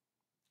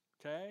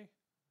 Okay?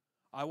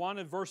 I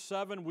wanted verse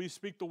 7, we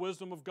speak the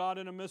wisdom of God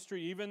in a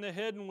mystery, even the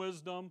hidden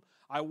wisdom.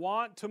 I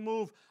want to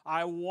move.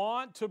 I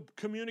want to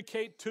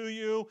communicate to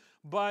you,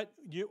 but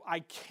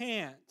I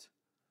can't.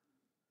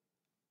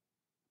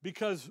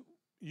 Because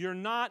you're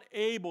not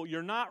able,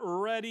 you're not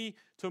ready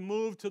to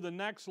move to the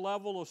next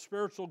level of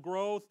spiritual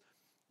growth,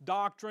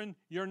 doctrine.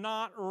 You're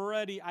not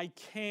ready. I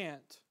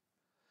can't.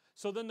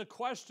 So then the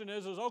question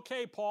is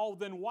okay, Paul,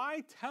 then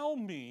why tell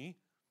me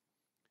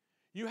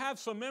you have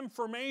some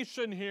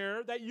information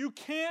here that you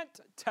can't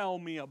tell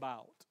me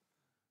about?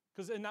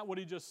 Because isn't that what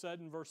he just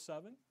said in verse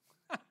 7?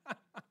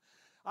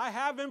 I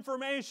have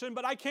information,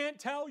 but I can't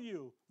tell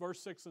you,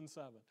 verse 6 and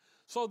 7.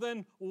 So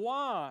then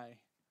why?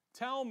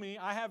 Tell me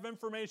I have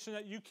information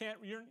that you can't,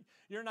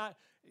 you're not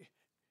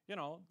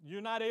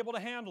able to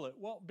handle it.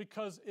 Well,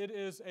 because it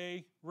is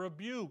a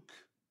rebuke.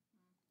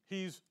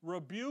 He's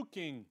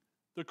rebuking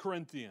the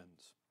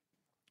Corinthians.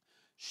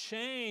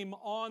 Shame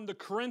on the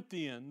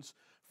Corinthians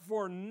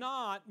for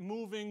not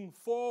moving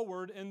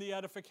forward in the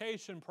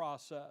edification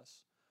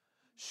process.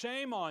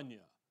 Shame on you.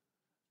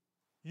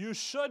 You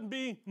should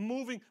be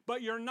moving,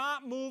 but you're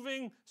not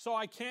moving, so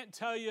I can't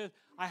tell you.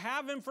 I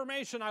have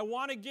information I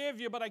want to give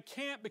you, but I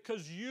can't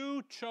because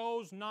you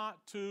chose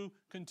not to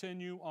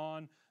continue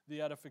on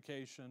the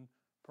edification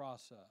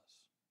process.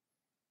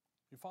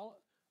 You follow?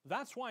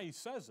 That's why he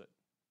says it.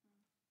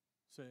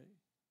 See?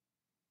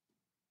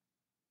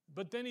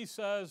 But then he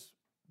says,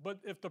 but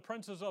if the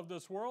princes of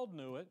this world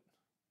knew it,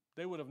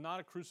 they would have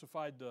not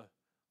crucified the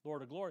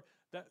Lord of glory.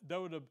 That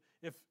would have,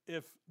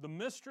 if the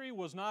mystery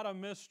was not a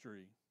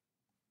mystery,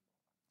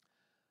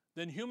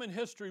 then human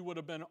history would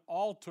have been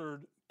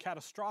altered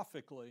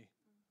catastrophically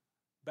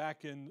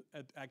back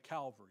at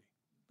Calvary,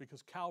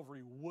 because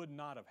Calvary would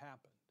not have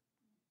happened.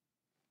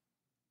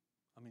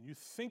 I mean, you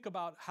think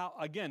about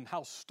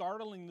how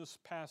startling this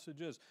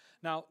passage is.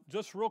 Now,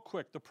 just real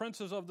quick, the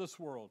princes of this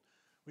world.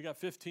 We got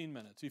 15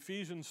 minutes.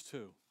 Ephesians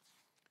 2.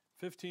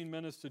 15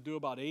 minutes to do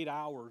about 8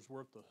 hours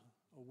worth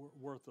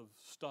of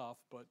stuff,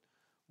 but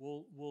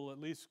we'll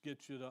at least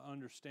get you to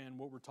understand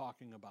what we're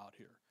talking about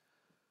here.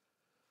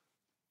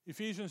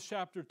 Ephesians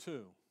chapter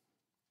 2,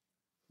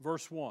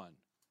 verse 1.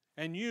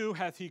 And you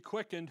hath he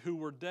quickened who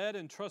were dead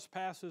in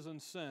trespasses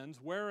and sins,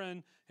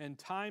 wherein in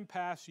time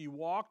past ye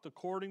walked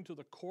according to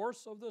the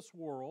course of this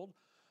world,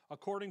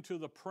 according to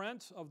the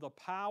prince of the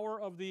power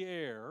of the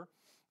air,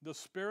 the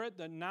spirit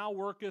that now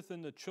worketh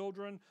in the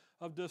children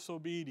of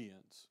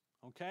disobedience.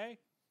 Okay?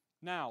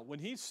 Now, when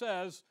he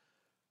says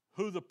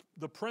who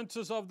the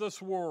princes of this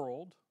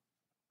world,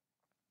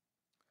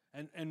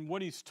 and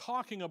what he's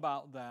talking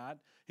about that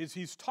is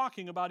he's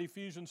talking about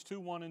Ephesians 2,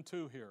 1 and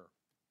 2 here.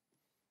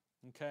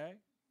 Okay?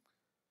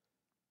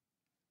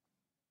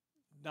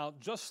 Now,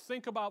 just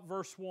think about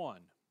verse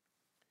 1.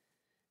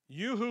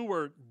 You who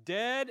were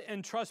dead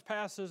in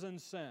trespasses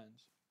and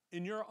sins,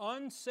 in your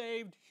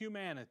unsaved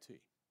humanity,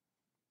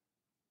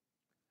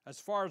 as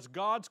far as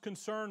God's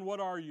concerned, what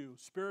are you?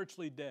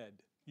 Spiritually dead.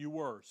 You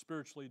were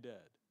spiritually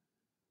dead.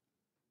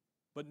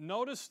 But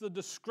notice the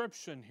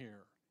description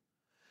here.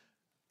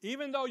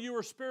 Even though you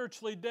were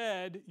spiritually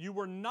dead, you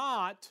were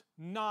not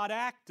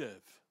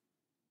active.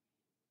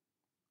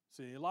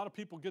 See, a lot of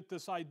people get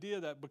this idea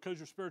that because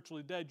you're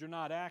spiritually dead, you're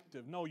not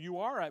active. No, you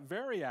are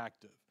very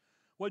active.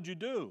 What'd you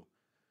do?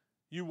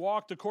 You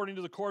walked according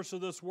to the course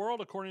of this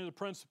world, according to the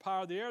prince of the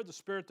power of the air, the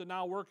spirit that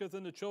now worketh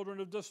in the children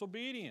of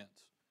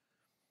disobedience.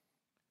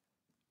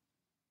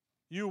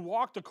 You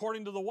walked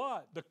according to the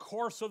what? The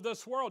course of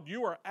this world.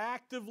 You are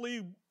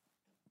actively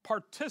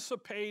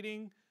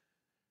participating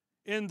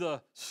in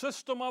the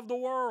system of the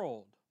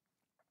world.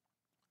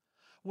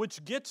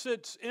 which gets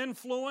its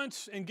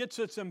influence and gets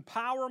its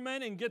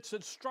empowerment and gets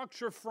its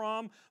structure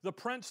from the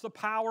prince, the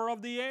power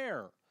of the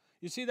air.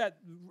 You see that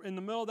in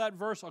the middle of that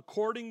verse,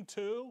 according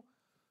to?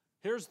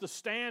 Here's the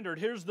standard,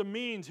 here's the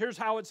means, here's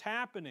how it's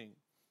happening.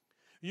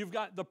 You've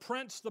got the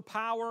prince, the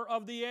power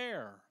of the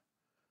air.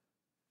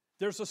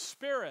 There's a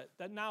spirit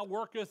that now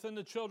worketh in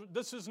the children.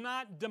 This is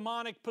not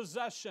demonic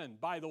possession,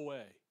 by the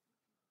way.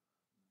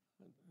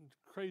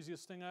 The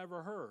craziest thing I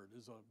ever heard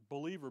is a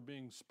believer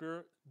being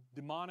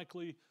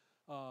demonically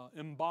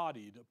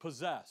embodied,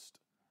 possessed.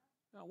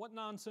 Now, what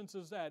nonsense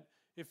is that?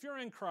 If you're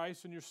in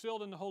Christ and you're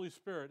sealed in the Holy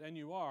Spirit, and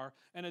you are,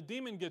 and a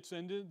demon gets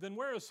in, then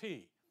where is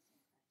he?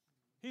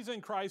 He's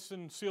in Christ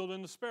and sealed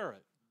in the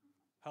Spirit.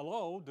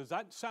 Hello? Does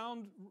that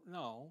sound?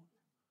 No.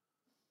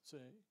 See?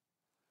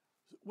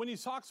 When he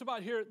talks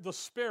about here the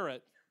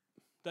Spirit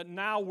that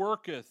now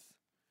worketh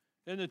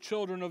in the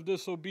children of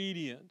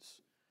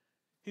disobedience,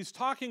 he's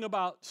talking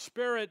about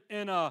spirit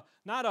in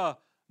not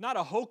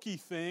a hokey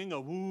thing, a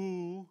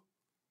woo,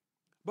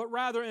 but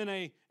rather in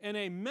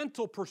a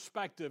mental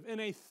perspective, in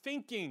a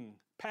thinking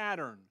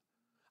pattern,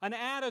 an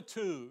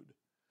attitude.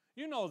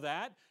 You know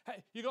that.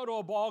 You go to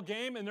a ball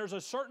game and there's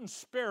a certain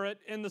spirit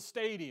in the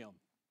stadium.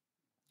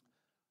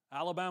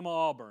 Alabama,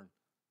 Auburn.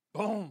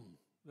 Boom.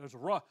 There's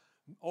a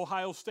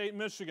Ohio State,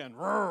 Michigan.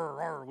 Roar,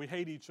 roar. We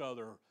hate each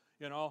other.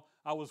 You know,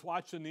 I was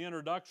watching the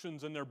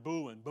introductions and they're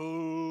booing.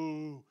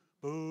 Boo,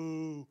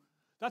 boo.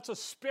 That's a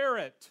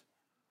spirit.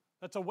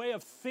 That's a way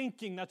of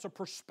thinking. That's a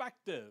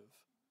perspective.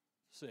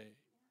 See?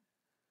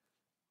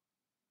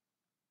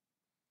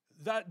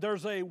 That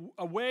there's a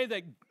way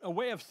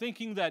of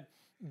thinking that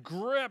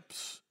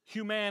grips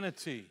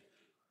humanity.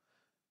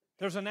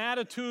 There's an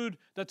attitude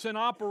that's in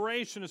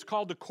operation. It's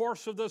called the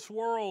course of this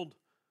world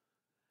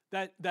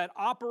that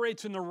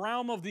operates in the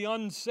realm of the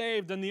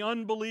unsaved and the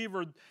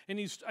unbeliever. And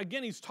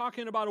he's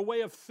talking about a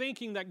way of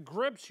thinking that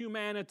grips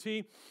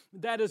humanity,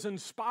 that is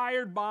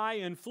inspired by,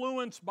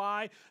 influenced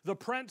by the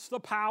prince, the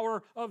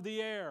power of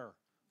the air,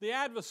 the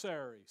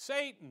adversary,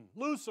 Satan,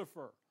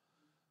 Lucifer,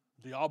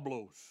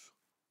 Diablos,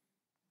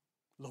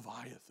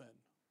 Leviathan.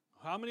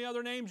 How many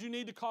other names you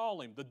need to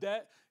call him?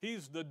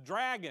 He's the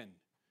dragon.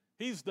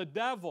 He's the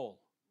devil.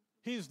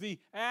 He's the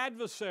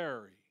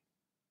adversary.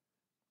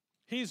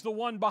 He's the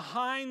one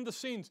behind the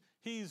scenes.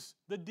 He's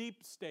the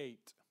deep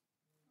state.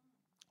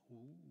 Ooh.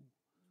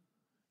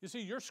 You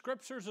see, your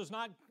scriptures is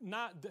not.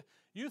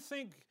 You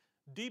think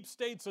deep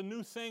state's a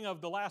new thing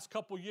of the last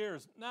couple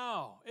years.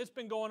 No, it's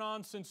been going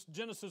on since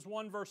Genesis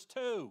 1 verse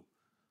 2.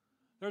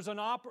 There's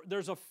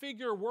a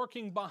figure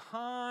working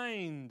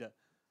behind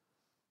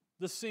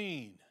the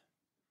scene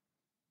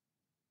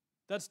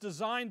that's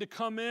designed to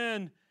come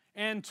in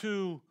and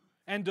to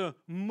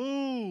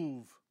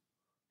move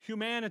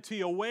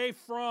humanity away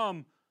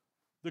from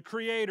the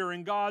Creator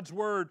and God's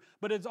Word.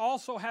 But it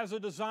also has a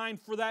design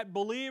for that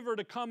believer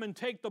to come and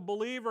take the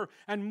believer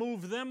and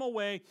move them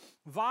away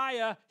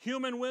via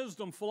human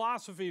wisdom,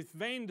 philosophy,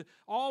 vain,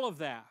 all of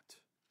that.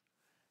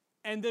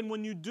 And then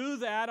when you do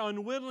that,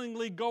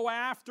 unwillingly go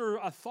after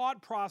a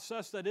thought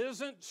process that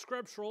isn't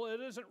scriptural,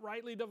 it isn't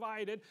rightly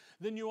divided,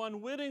 then you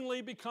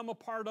unwittingly become a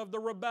part of the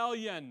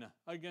rebellion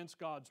against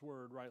God's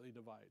Word, rightly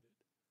divided.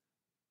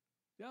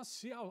 Yeah,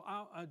 see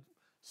how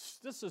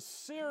this is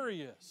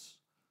serious.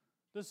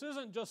 This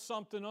isn't just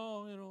something,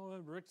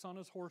 Rick's on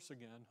his horse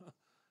again.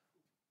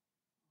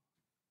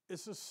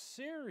 This is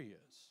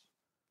serious.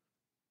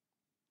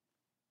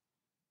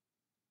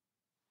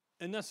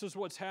 And this is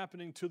what's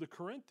happening to the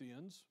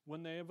Corinthians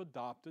when they have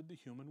adopted the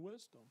human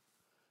wisdom.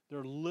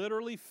 They're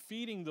literally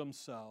feeding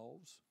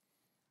themselves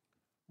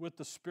with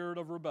the spirit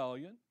of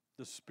rebellion,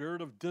 the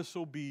spirit of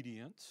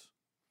disobedience.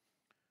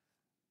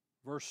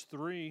 Verse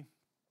 3,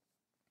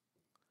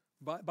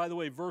 by the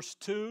way, verse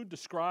 2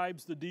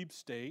 describes the deep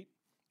state.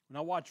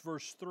 Now watch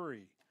verse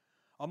 3.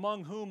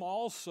 Among whom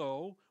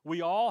also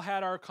we all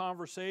had our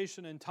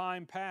conversation in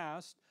time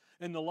past,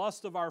 in the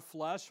lust of our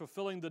flesh,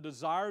 fulfilling the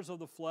desires of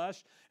the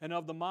flesh and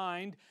of the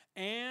mind,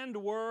 and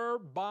were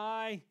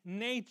by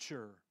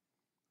nature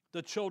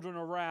the children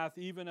of wrath,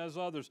 even as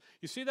others.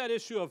 You see that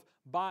issue of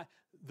by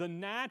the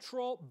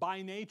natural,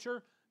 by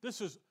nature?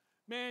 This is,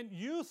 man,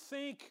 you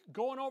think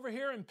going over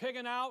here and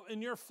pigging out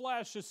in your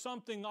flesh is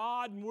something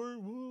odd and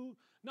woo.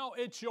 No,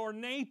 it's your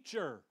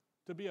nature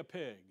to be a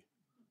pig,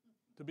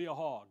 to be a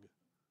hog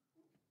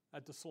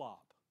at the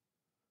slop.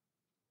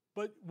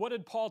 But what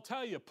did Paul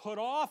tell you? Put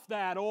off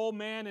that old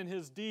man and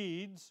his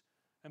deeds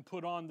and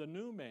put on the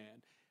new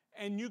man.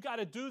 And you got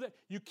to do that.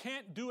 You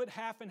can't do it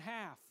half and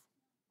half,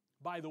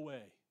 by the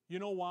way. You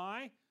know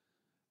why?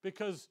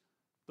 Because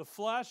the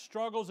flesh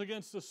struggles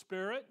against the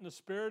spirit, and the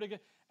spirit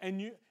against,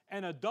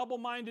 and a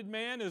double-minded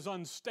man is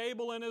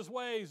unstable in his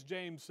ways,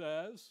 James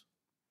says.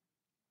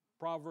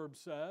 Proverbs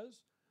says.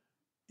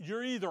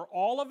 You're either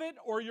all of it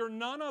or you're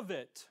none of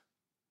it.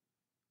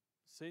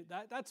 See,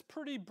 that's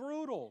pretty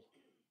brutal.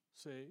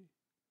 See?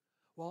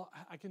 Well,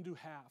 I can do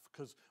half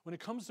because when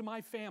it comes to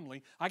my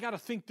family, I got to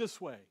think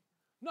this way.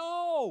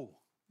 No!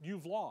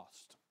 You've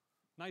lost.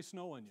 Nice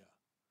knowing you.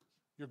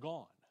 You're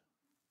gone.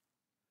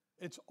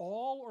 It's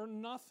all or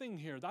nothing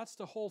here. That's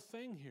the whole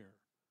thing here.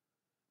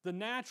 The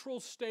natural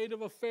state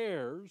of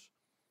affairs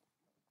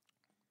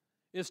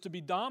is to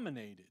be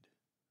dominated,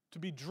 to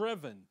be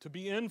driven, to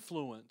be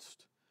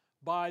influenced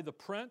by the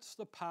prince,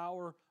 the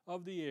power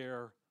of the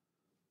air,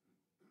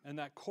 and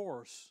that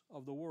course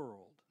of the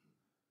world.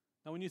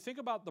 Now, when you think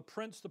about the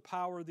prince, the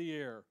power of the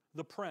air,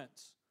 the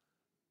prince,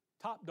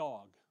 top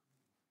dog,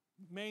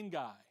 main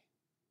guy,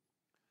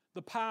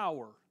 the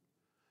power,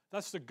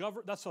 that's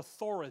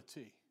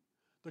authority,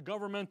 the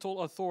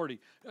governmental authority.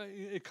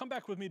 Come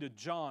back with me to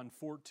John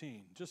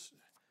 14. Just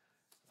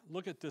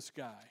look at this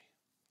guy,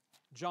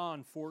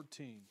 John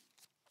 14.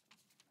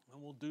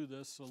 And we'll do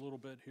this a little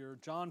bit here.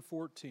 John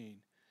 14.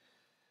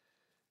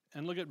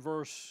 And look at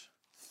verse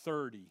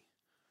 30.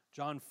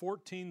 John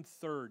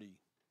 14:30.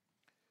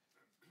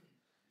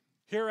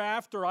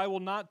 Hereafter I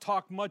will not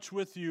talk much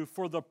with you,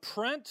 for the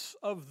prince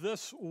of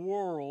this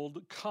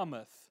world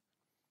cometh,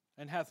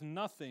 and hath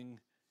nothing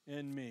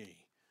in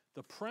me.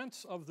 The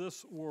prince of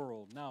this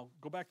world. Now,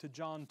 go back to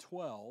John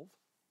 12,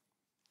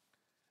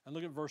 and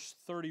look at verse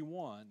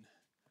 31.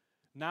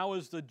 Now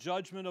is the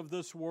judgment of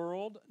this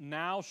world.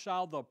 Now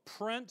shall the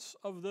prince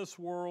of this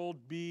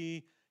world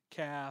be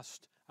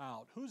cast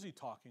out. Who's he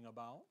talking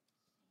about?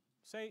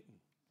 Satan.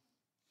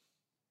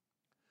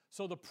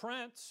 So the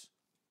prince,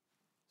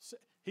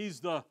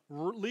 he's the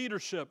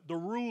leadership, the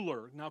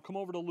ruler. Now come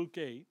over to Luke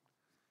 8.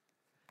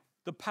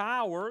 The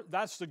power,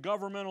 that's the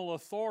governmental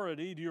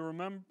authority. Do you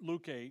remember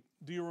Luke 8?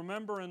 Do you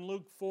remember in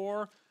Luke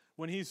 4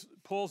 when he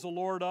pulls the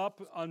Lord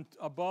up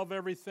above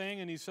everything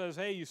and he says,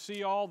 hey, you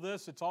see all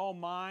this? It's all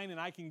mine and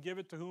I can give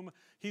it to whom?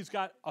 He's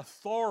got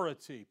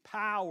authority,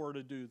 power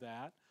to do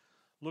that.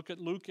 Look at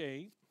Luke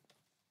 8.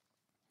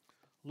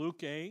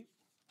 Luke 8.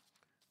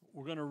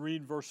 We're going to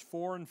read verse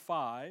 4 and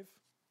 5.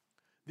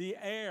 The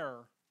air.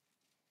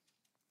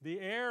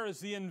 The air is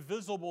the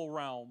invisible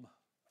realm.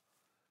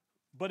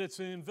 But it's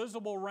an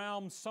invisible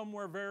realm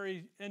somewhere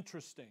very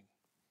interesting.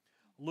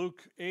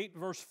 Luke 8,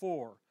 verse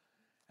 4.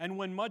 And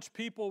when much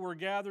people were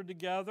gathered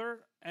together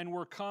and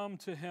were come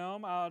to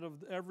him out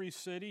of every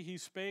city, he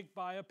spake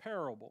by a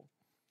parable.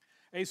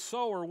 A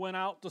sower went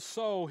out to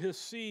sow his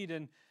seed,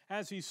 and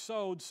as he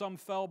sowed, some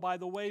fell by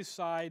the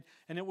wayside,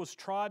 and it was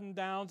trodden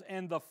down,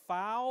 and the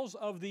fowls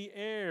of the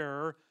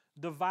air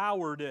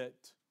devoured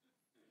it.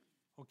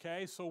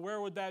 Okay, so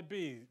where would that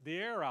be? The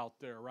air out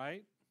there,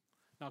 right?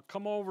 Now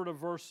come over to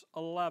verse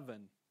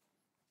 11.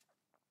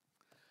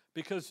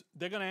 Because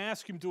they're going to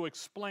ask him to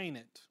explain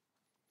it.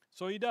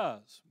 So he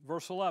does.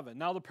 Verse 11.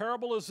 Now the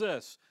parable is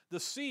this. The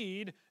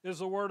seed is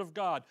the word of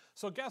God.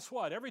 So guess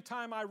what? Every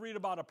time I read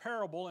about a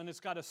parable and it's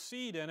got a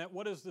seed in it,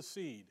 what is the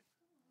seed?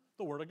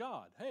 The word of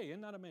God. Hey,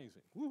 isn't that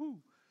amazing? Woohoo.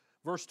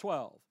 Verse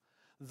 12.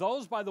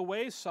 Those by the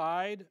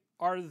wayside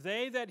are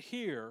they that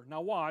hear.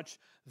 Now watch.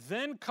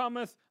 Then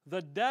cometh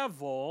the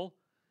devil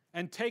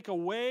and take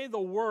away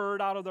the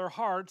word out of their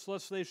hearts,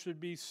 lest they should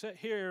be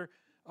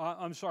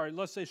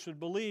lest they should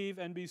believe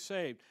and be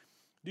saved.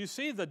 Do you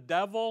see the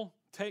devil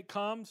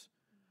comes?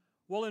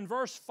 Well, in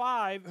verse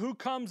 5, who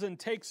comes and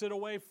takes it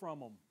away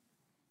from them?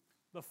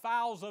 The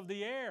fowls of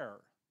the air.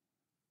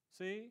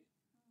 See?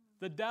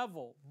 The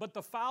devil. But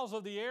the fowls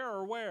of the air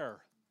are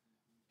where?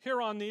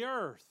 Here on the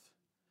earth,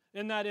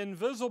 in that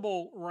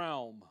invisible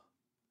realm.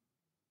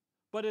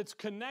 But it's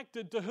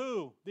connected to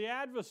who? The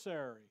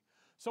adversary.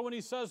 So when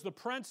he says the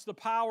prince, the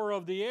power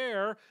of the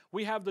air,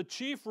 we have the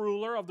chief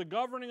ruler of the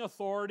governing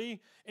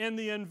authority in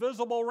the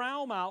invisible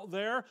realm out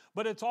there,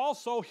 but it's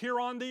also here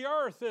on the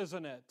earth,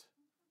 isn't it?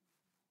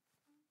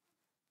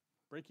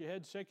 Break your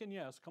head shaking?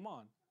 Yes, come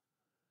on.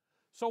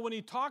 So when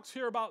he talks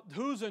here about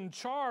who's in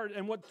charge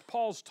and what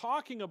Paul's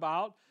talking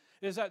about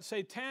is that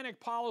satanic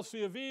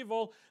policy of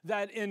evil,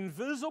 that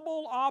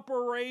invisible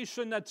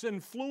operation that's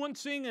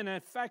influencing and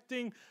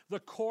affecting the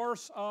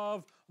course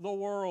of the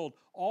world.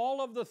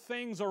 All of the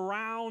things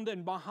around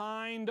and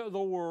behind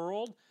the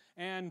world.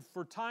 And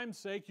for time's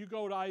sake, you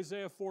go to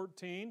Isaiah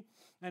 14.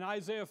 And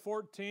Isaiah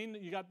 14,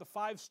 you got the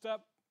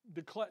 5-step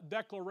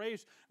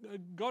declaration.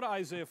 Go to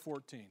Isaiah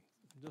 14.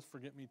 Just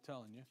forget me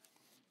telling you.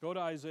 Go to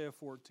Isaiah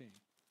 14.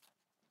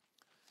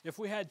 If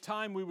we had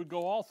time, we would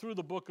go all through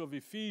the book of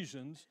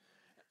Ephesians.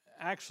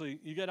 Actually,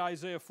 you get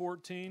Isaiah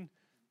 14,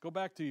 go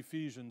back to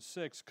Ephesians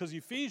 6, because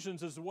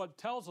Ephesians is what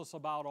tells us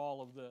about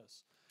all of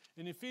this.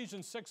 In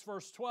Ephesians 6,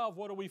 verse 12,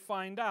 what do we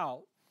find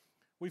out?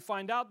 We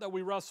find out that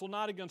we wrestle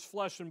not against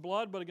flesh and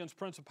blood, but against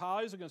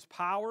principalities, against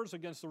powers,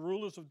 against the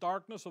rulers of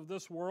darkness of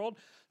this world,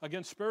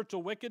 against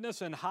spiritual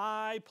wickedness in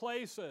high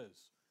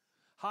places.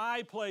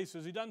 High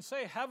places. He doesn't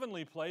say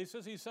heavenly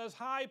places. He says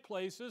high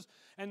places.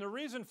 And the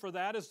reason for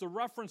that is the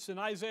reference in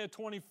Isaiah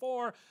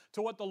 24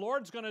 to what the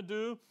Lord's going to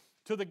do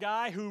to the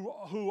guy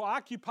who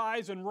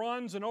occupies and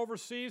runs and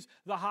oversees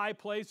the high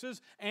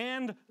places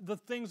and the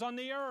things on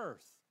the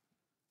earth.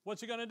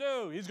 What's he going to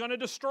do? He's going to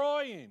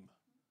destroy him.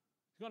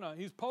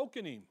 He's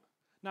poking him.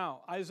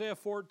 Now, Isaiah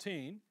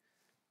 14.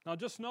 Now,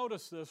 just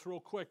notice this real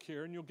quick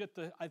here, and you'll get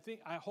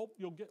I hope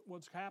you'll get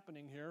what's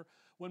happening here.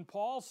 When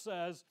Paul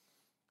says,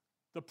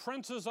 the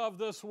princes of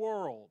this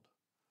world,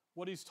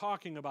 what he's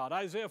talking about.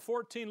 Isaiah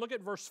 14, look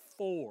at verse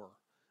 4.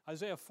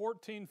 Isaiah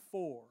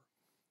 14:4.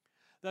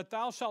 That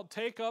thou shalt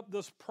take up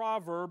this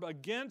proverb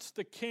against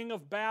the king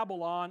of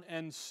Babylon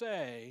and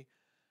say,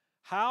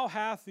 how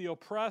hath the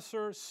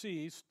oppressor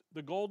ceased,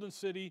 the golden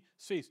city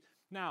ceased?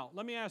 Now,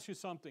 let me ask you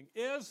something.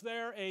 Is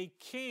there a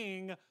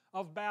king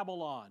of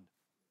Babylon?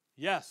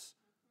 Yes.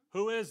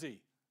 Who is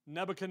he?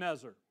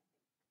 Nebuchadnezzar.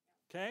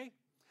 Okay?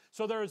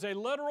 So there is a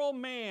literal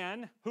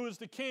man who is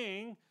the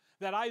king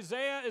that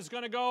Isaiah is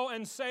going to go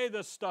and say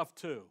this stuff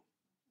to.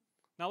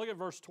 Now look at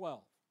verse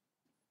 12.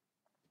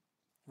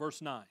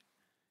 Verse 9.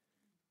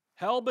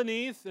 Hell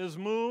beneath is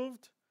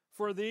moved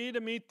for thee to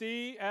meet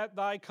thee at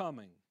thy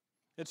coming.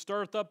 It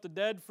stirreth up the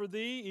dead for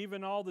thee,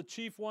 even all the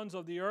chief ones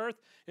of the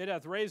earth. It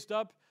hath raised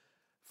up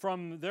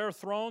from their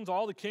thrones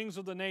all the kings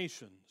of the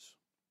nations.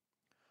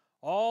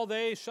 All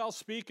they shall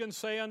speak and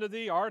say unto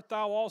thee, art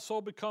thou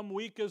also become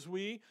weak as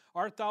we?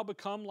 Art thou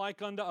become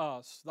like unto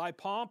us? Thy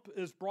pomp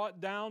is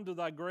brought down to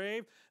thy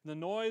grave, and the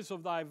noise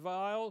of thy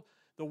viol.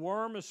 The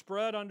worm is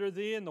spread under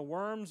thee, and the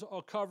worms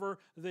will cover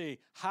thee.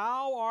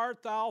 How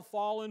art thou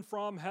fallen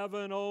from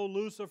heaven, O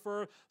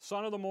Lucifer,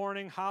 son of the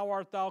morning? How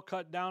art thou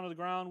cut down to the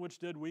ground, which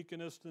did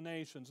weakenest the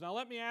nations? Now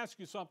let me ask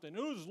you something.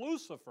 Who's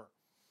Lucifer?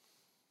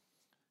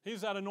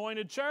 He's that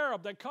anointed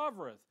cherub that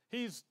covereth.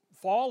 He's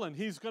fallen.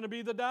 He's going to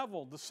be the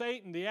devil, the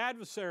Satan, the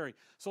adversary.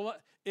 So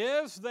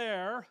is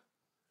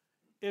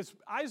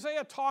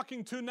Isaiah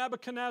talking to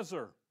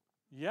Nebuchadnezzar?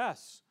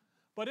 Yes.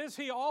 But is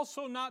he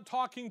also not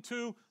talking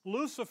to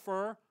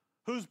Lucifer,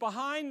 who's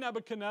behind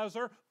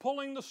Nebuchadnezzar,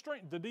 pulling the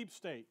string, the deep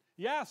state?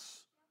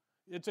 Yes.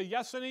 It's a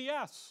yes and a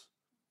yes.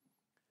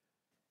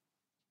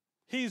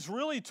 He's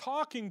really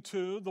talking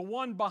to the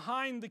one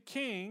behind the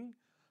king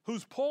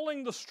who's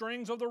pulling the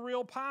strings of the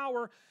real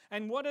power.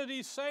 And what did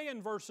he say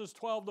in verses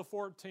 12 to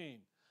 14?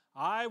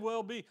 I'm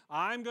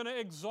going to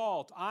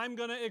exalt, I'm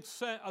going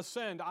to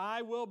ascend,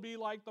 I will be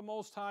like the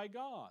Most High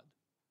God.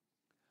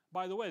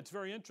 By the way, it's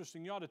very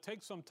interesting. You ought to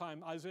take some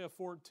time, Isaiah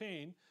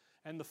 14,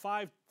 and the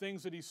 5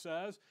 things that he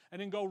says,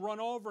 and then go run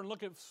over and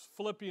look at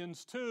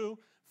Philippians 2,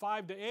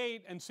 5 to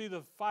 8, and see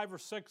the 5 or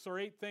 6 or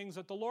 8 things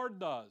that the Lord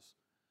does.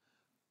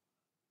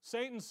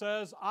 Satan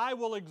says, I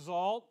will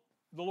exalt.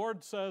 The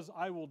Lord says,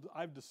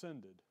 I've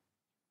descended.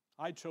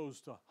 I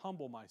chose to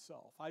humble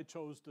myself. I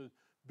chose to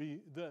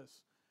be this.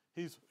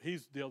 He's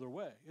the other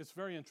way. It's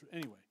very interesting.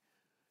 Anyway,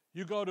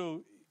 you go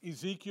to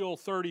Ezekiel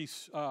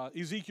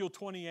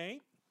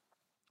 28.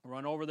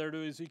 Run over there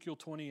to Ezekiel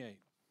 28.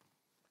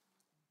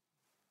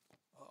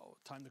 Oh,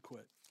 time to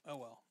quit. Oh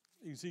well.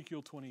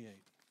 Ezekiel 28.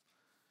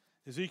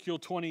 Ezekiel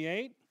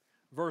 28,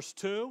 verse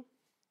 2.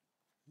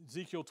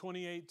 Ezekiel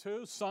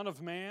 28:2. Son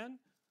of man,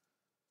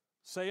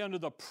 say unto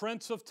the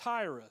prince of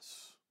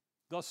Tyrus,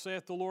 thus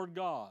saith the Lord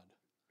God,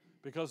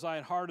 because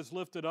thine heart is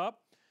lifted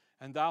up,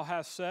 and thou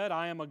hast said,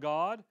 I am a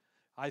God,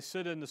 I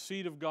sit in the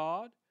seat of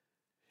God,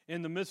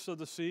 in the midst of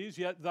the seas,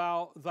 yet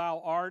thou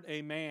art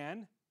a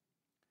man,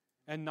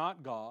 and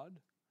not God,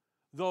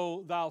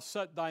 though thou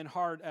set thine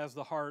heart as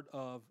the heart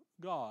of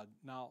God.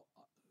 Now,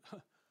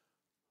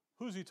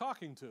 who's he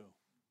talking to?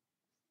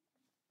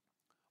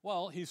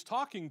 Well, he's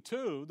talking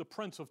to the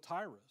prince of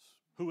Tyrus,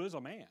 who is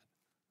a man.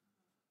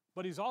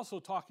 But he's also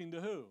talking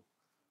to who?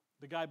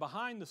 The guy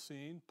behind the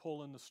scene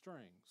pulling the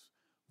strings.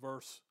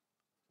 Verse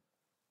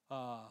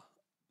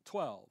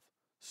 12.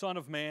 Son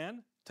of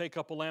man, take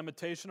up a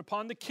lamentation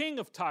upon the king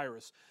of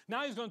Tyrus.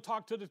 Now he's going to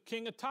talk to the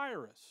king of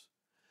Tyrus.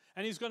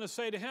 And he's going to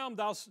say to him,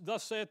 thus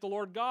saith the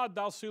Lord God,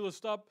 thou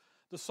sealest up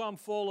the sum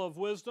full of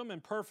wisdom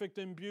and perfect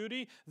in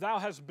beauty. Thou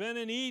hast been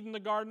in Eden, the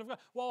garden of God.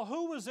 Well,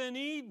 who was in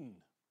Eden?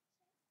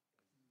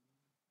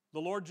 The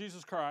Lord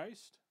Jesus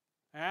Christ,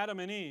 Adam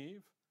and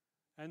Eve,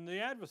 and the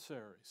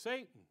adversary,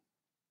 Satan.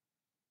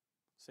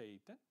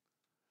 Satan.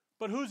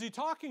 But who's he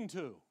talking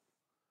to?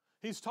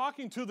 He's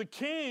talking to the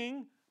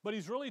king, but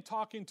he's really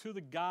talking to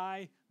the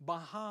guy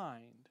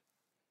behind.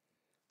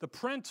 The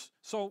prince,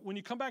 so when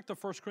you come back to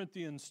 1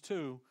 Corinthians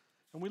 2,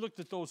 and we looked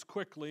at those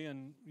quickly,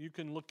 and you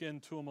can look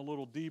into them a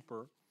little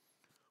deeper.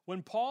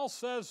 When Paul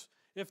says,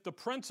 if the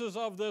princes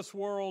of this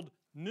world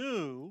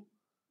knew,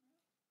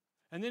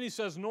 and then he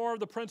says, nor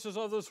the princes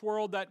of this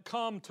world that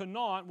come to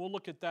naught, we'll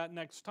look at that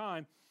next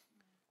time.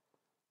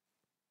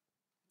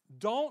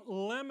 Don't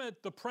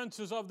limit the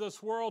princes of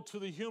this world to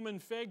the human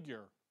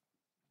figure,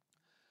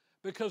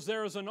 because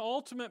there is an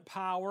ultimate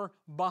power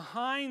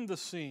behind the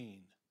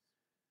scene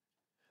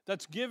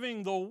that's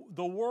giving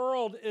the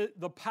world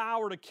the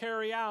power to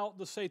carry out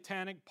the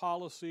satanic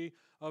policy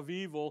of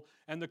evil,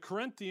 and the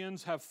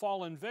Corinthians have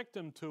fallen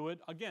victim to it,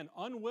 again,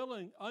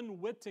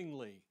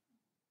 unwittingly.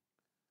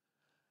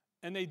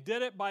 And they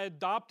did it by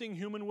adopting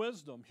human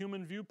wisdom,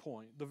 human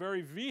viewpoint, the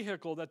very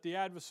vehicle that the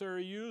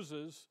adversary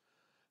uses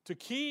to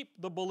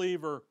keep the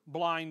believer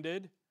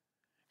blinded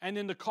and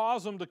then to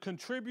cause them to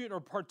contribute or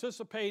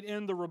participate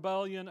in the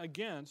rebellion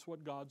against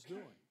what God's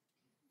doing.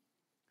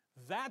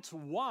 That's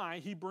why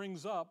he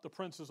brings up the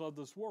princes of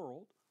this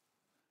world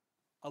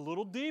a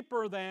little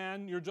deeper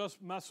than you're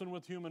just messing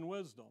with human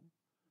wisdom.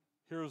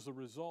 Here's the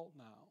result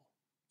now.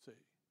 See.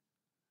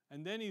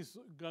 And then he's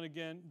going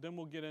to then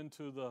we'll get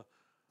into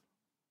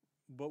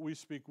but we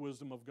speak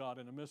wisdom of God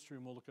in a mystery,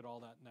 and we'll look at all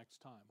that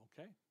next time,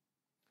 okay?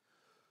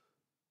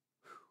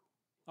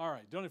 All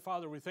right, Heavenly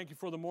Father, we thank you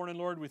for the morning,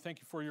 Lord. We thank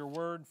you for your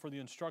word, for the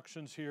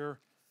instructions here.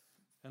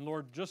 And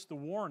Lord, just the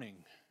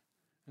warning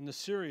and the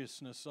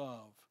seriousness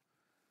of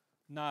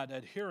not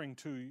adhering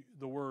to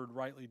the word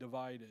rightly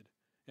divided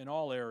in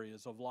all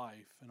areas of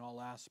life, in all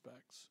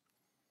aspects.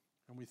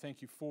 And we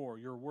thank you for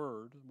your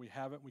word. We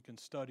have it, we can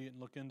study it and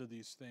look into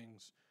these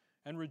things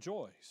and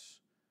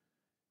rejoice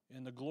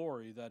in the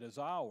glory that is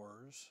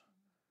ours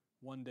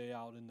one day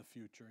out in the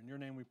future. In your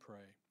name we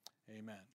pray. Amen.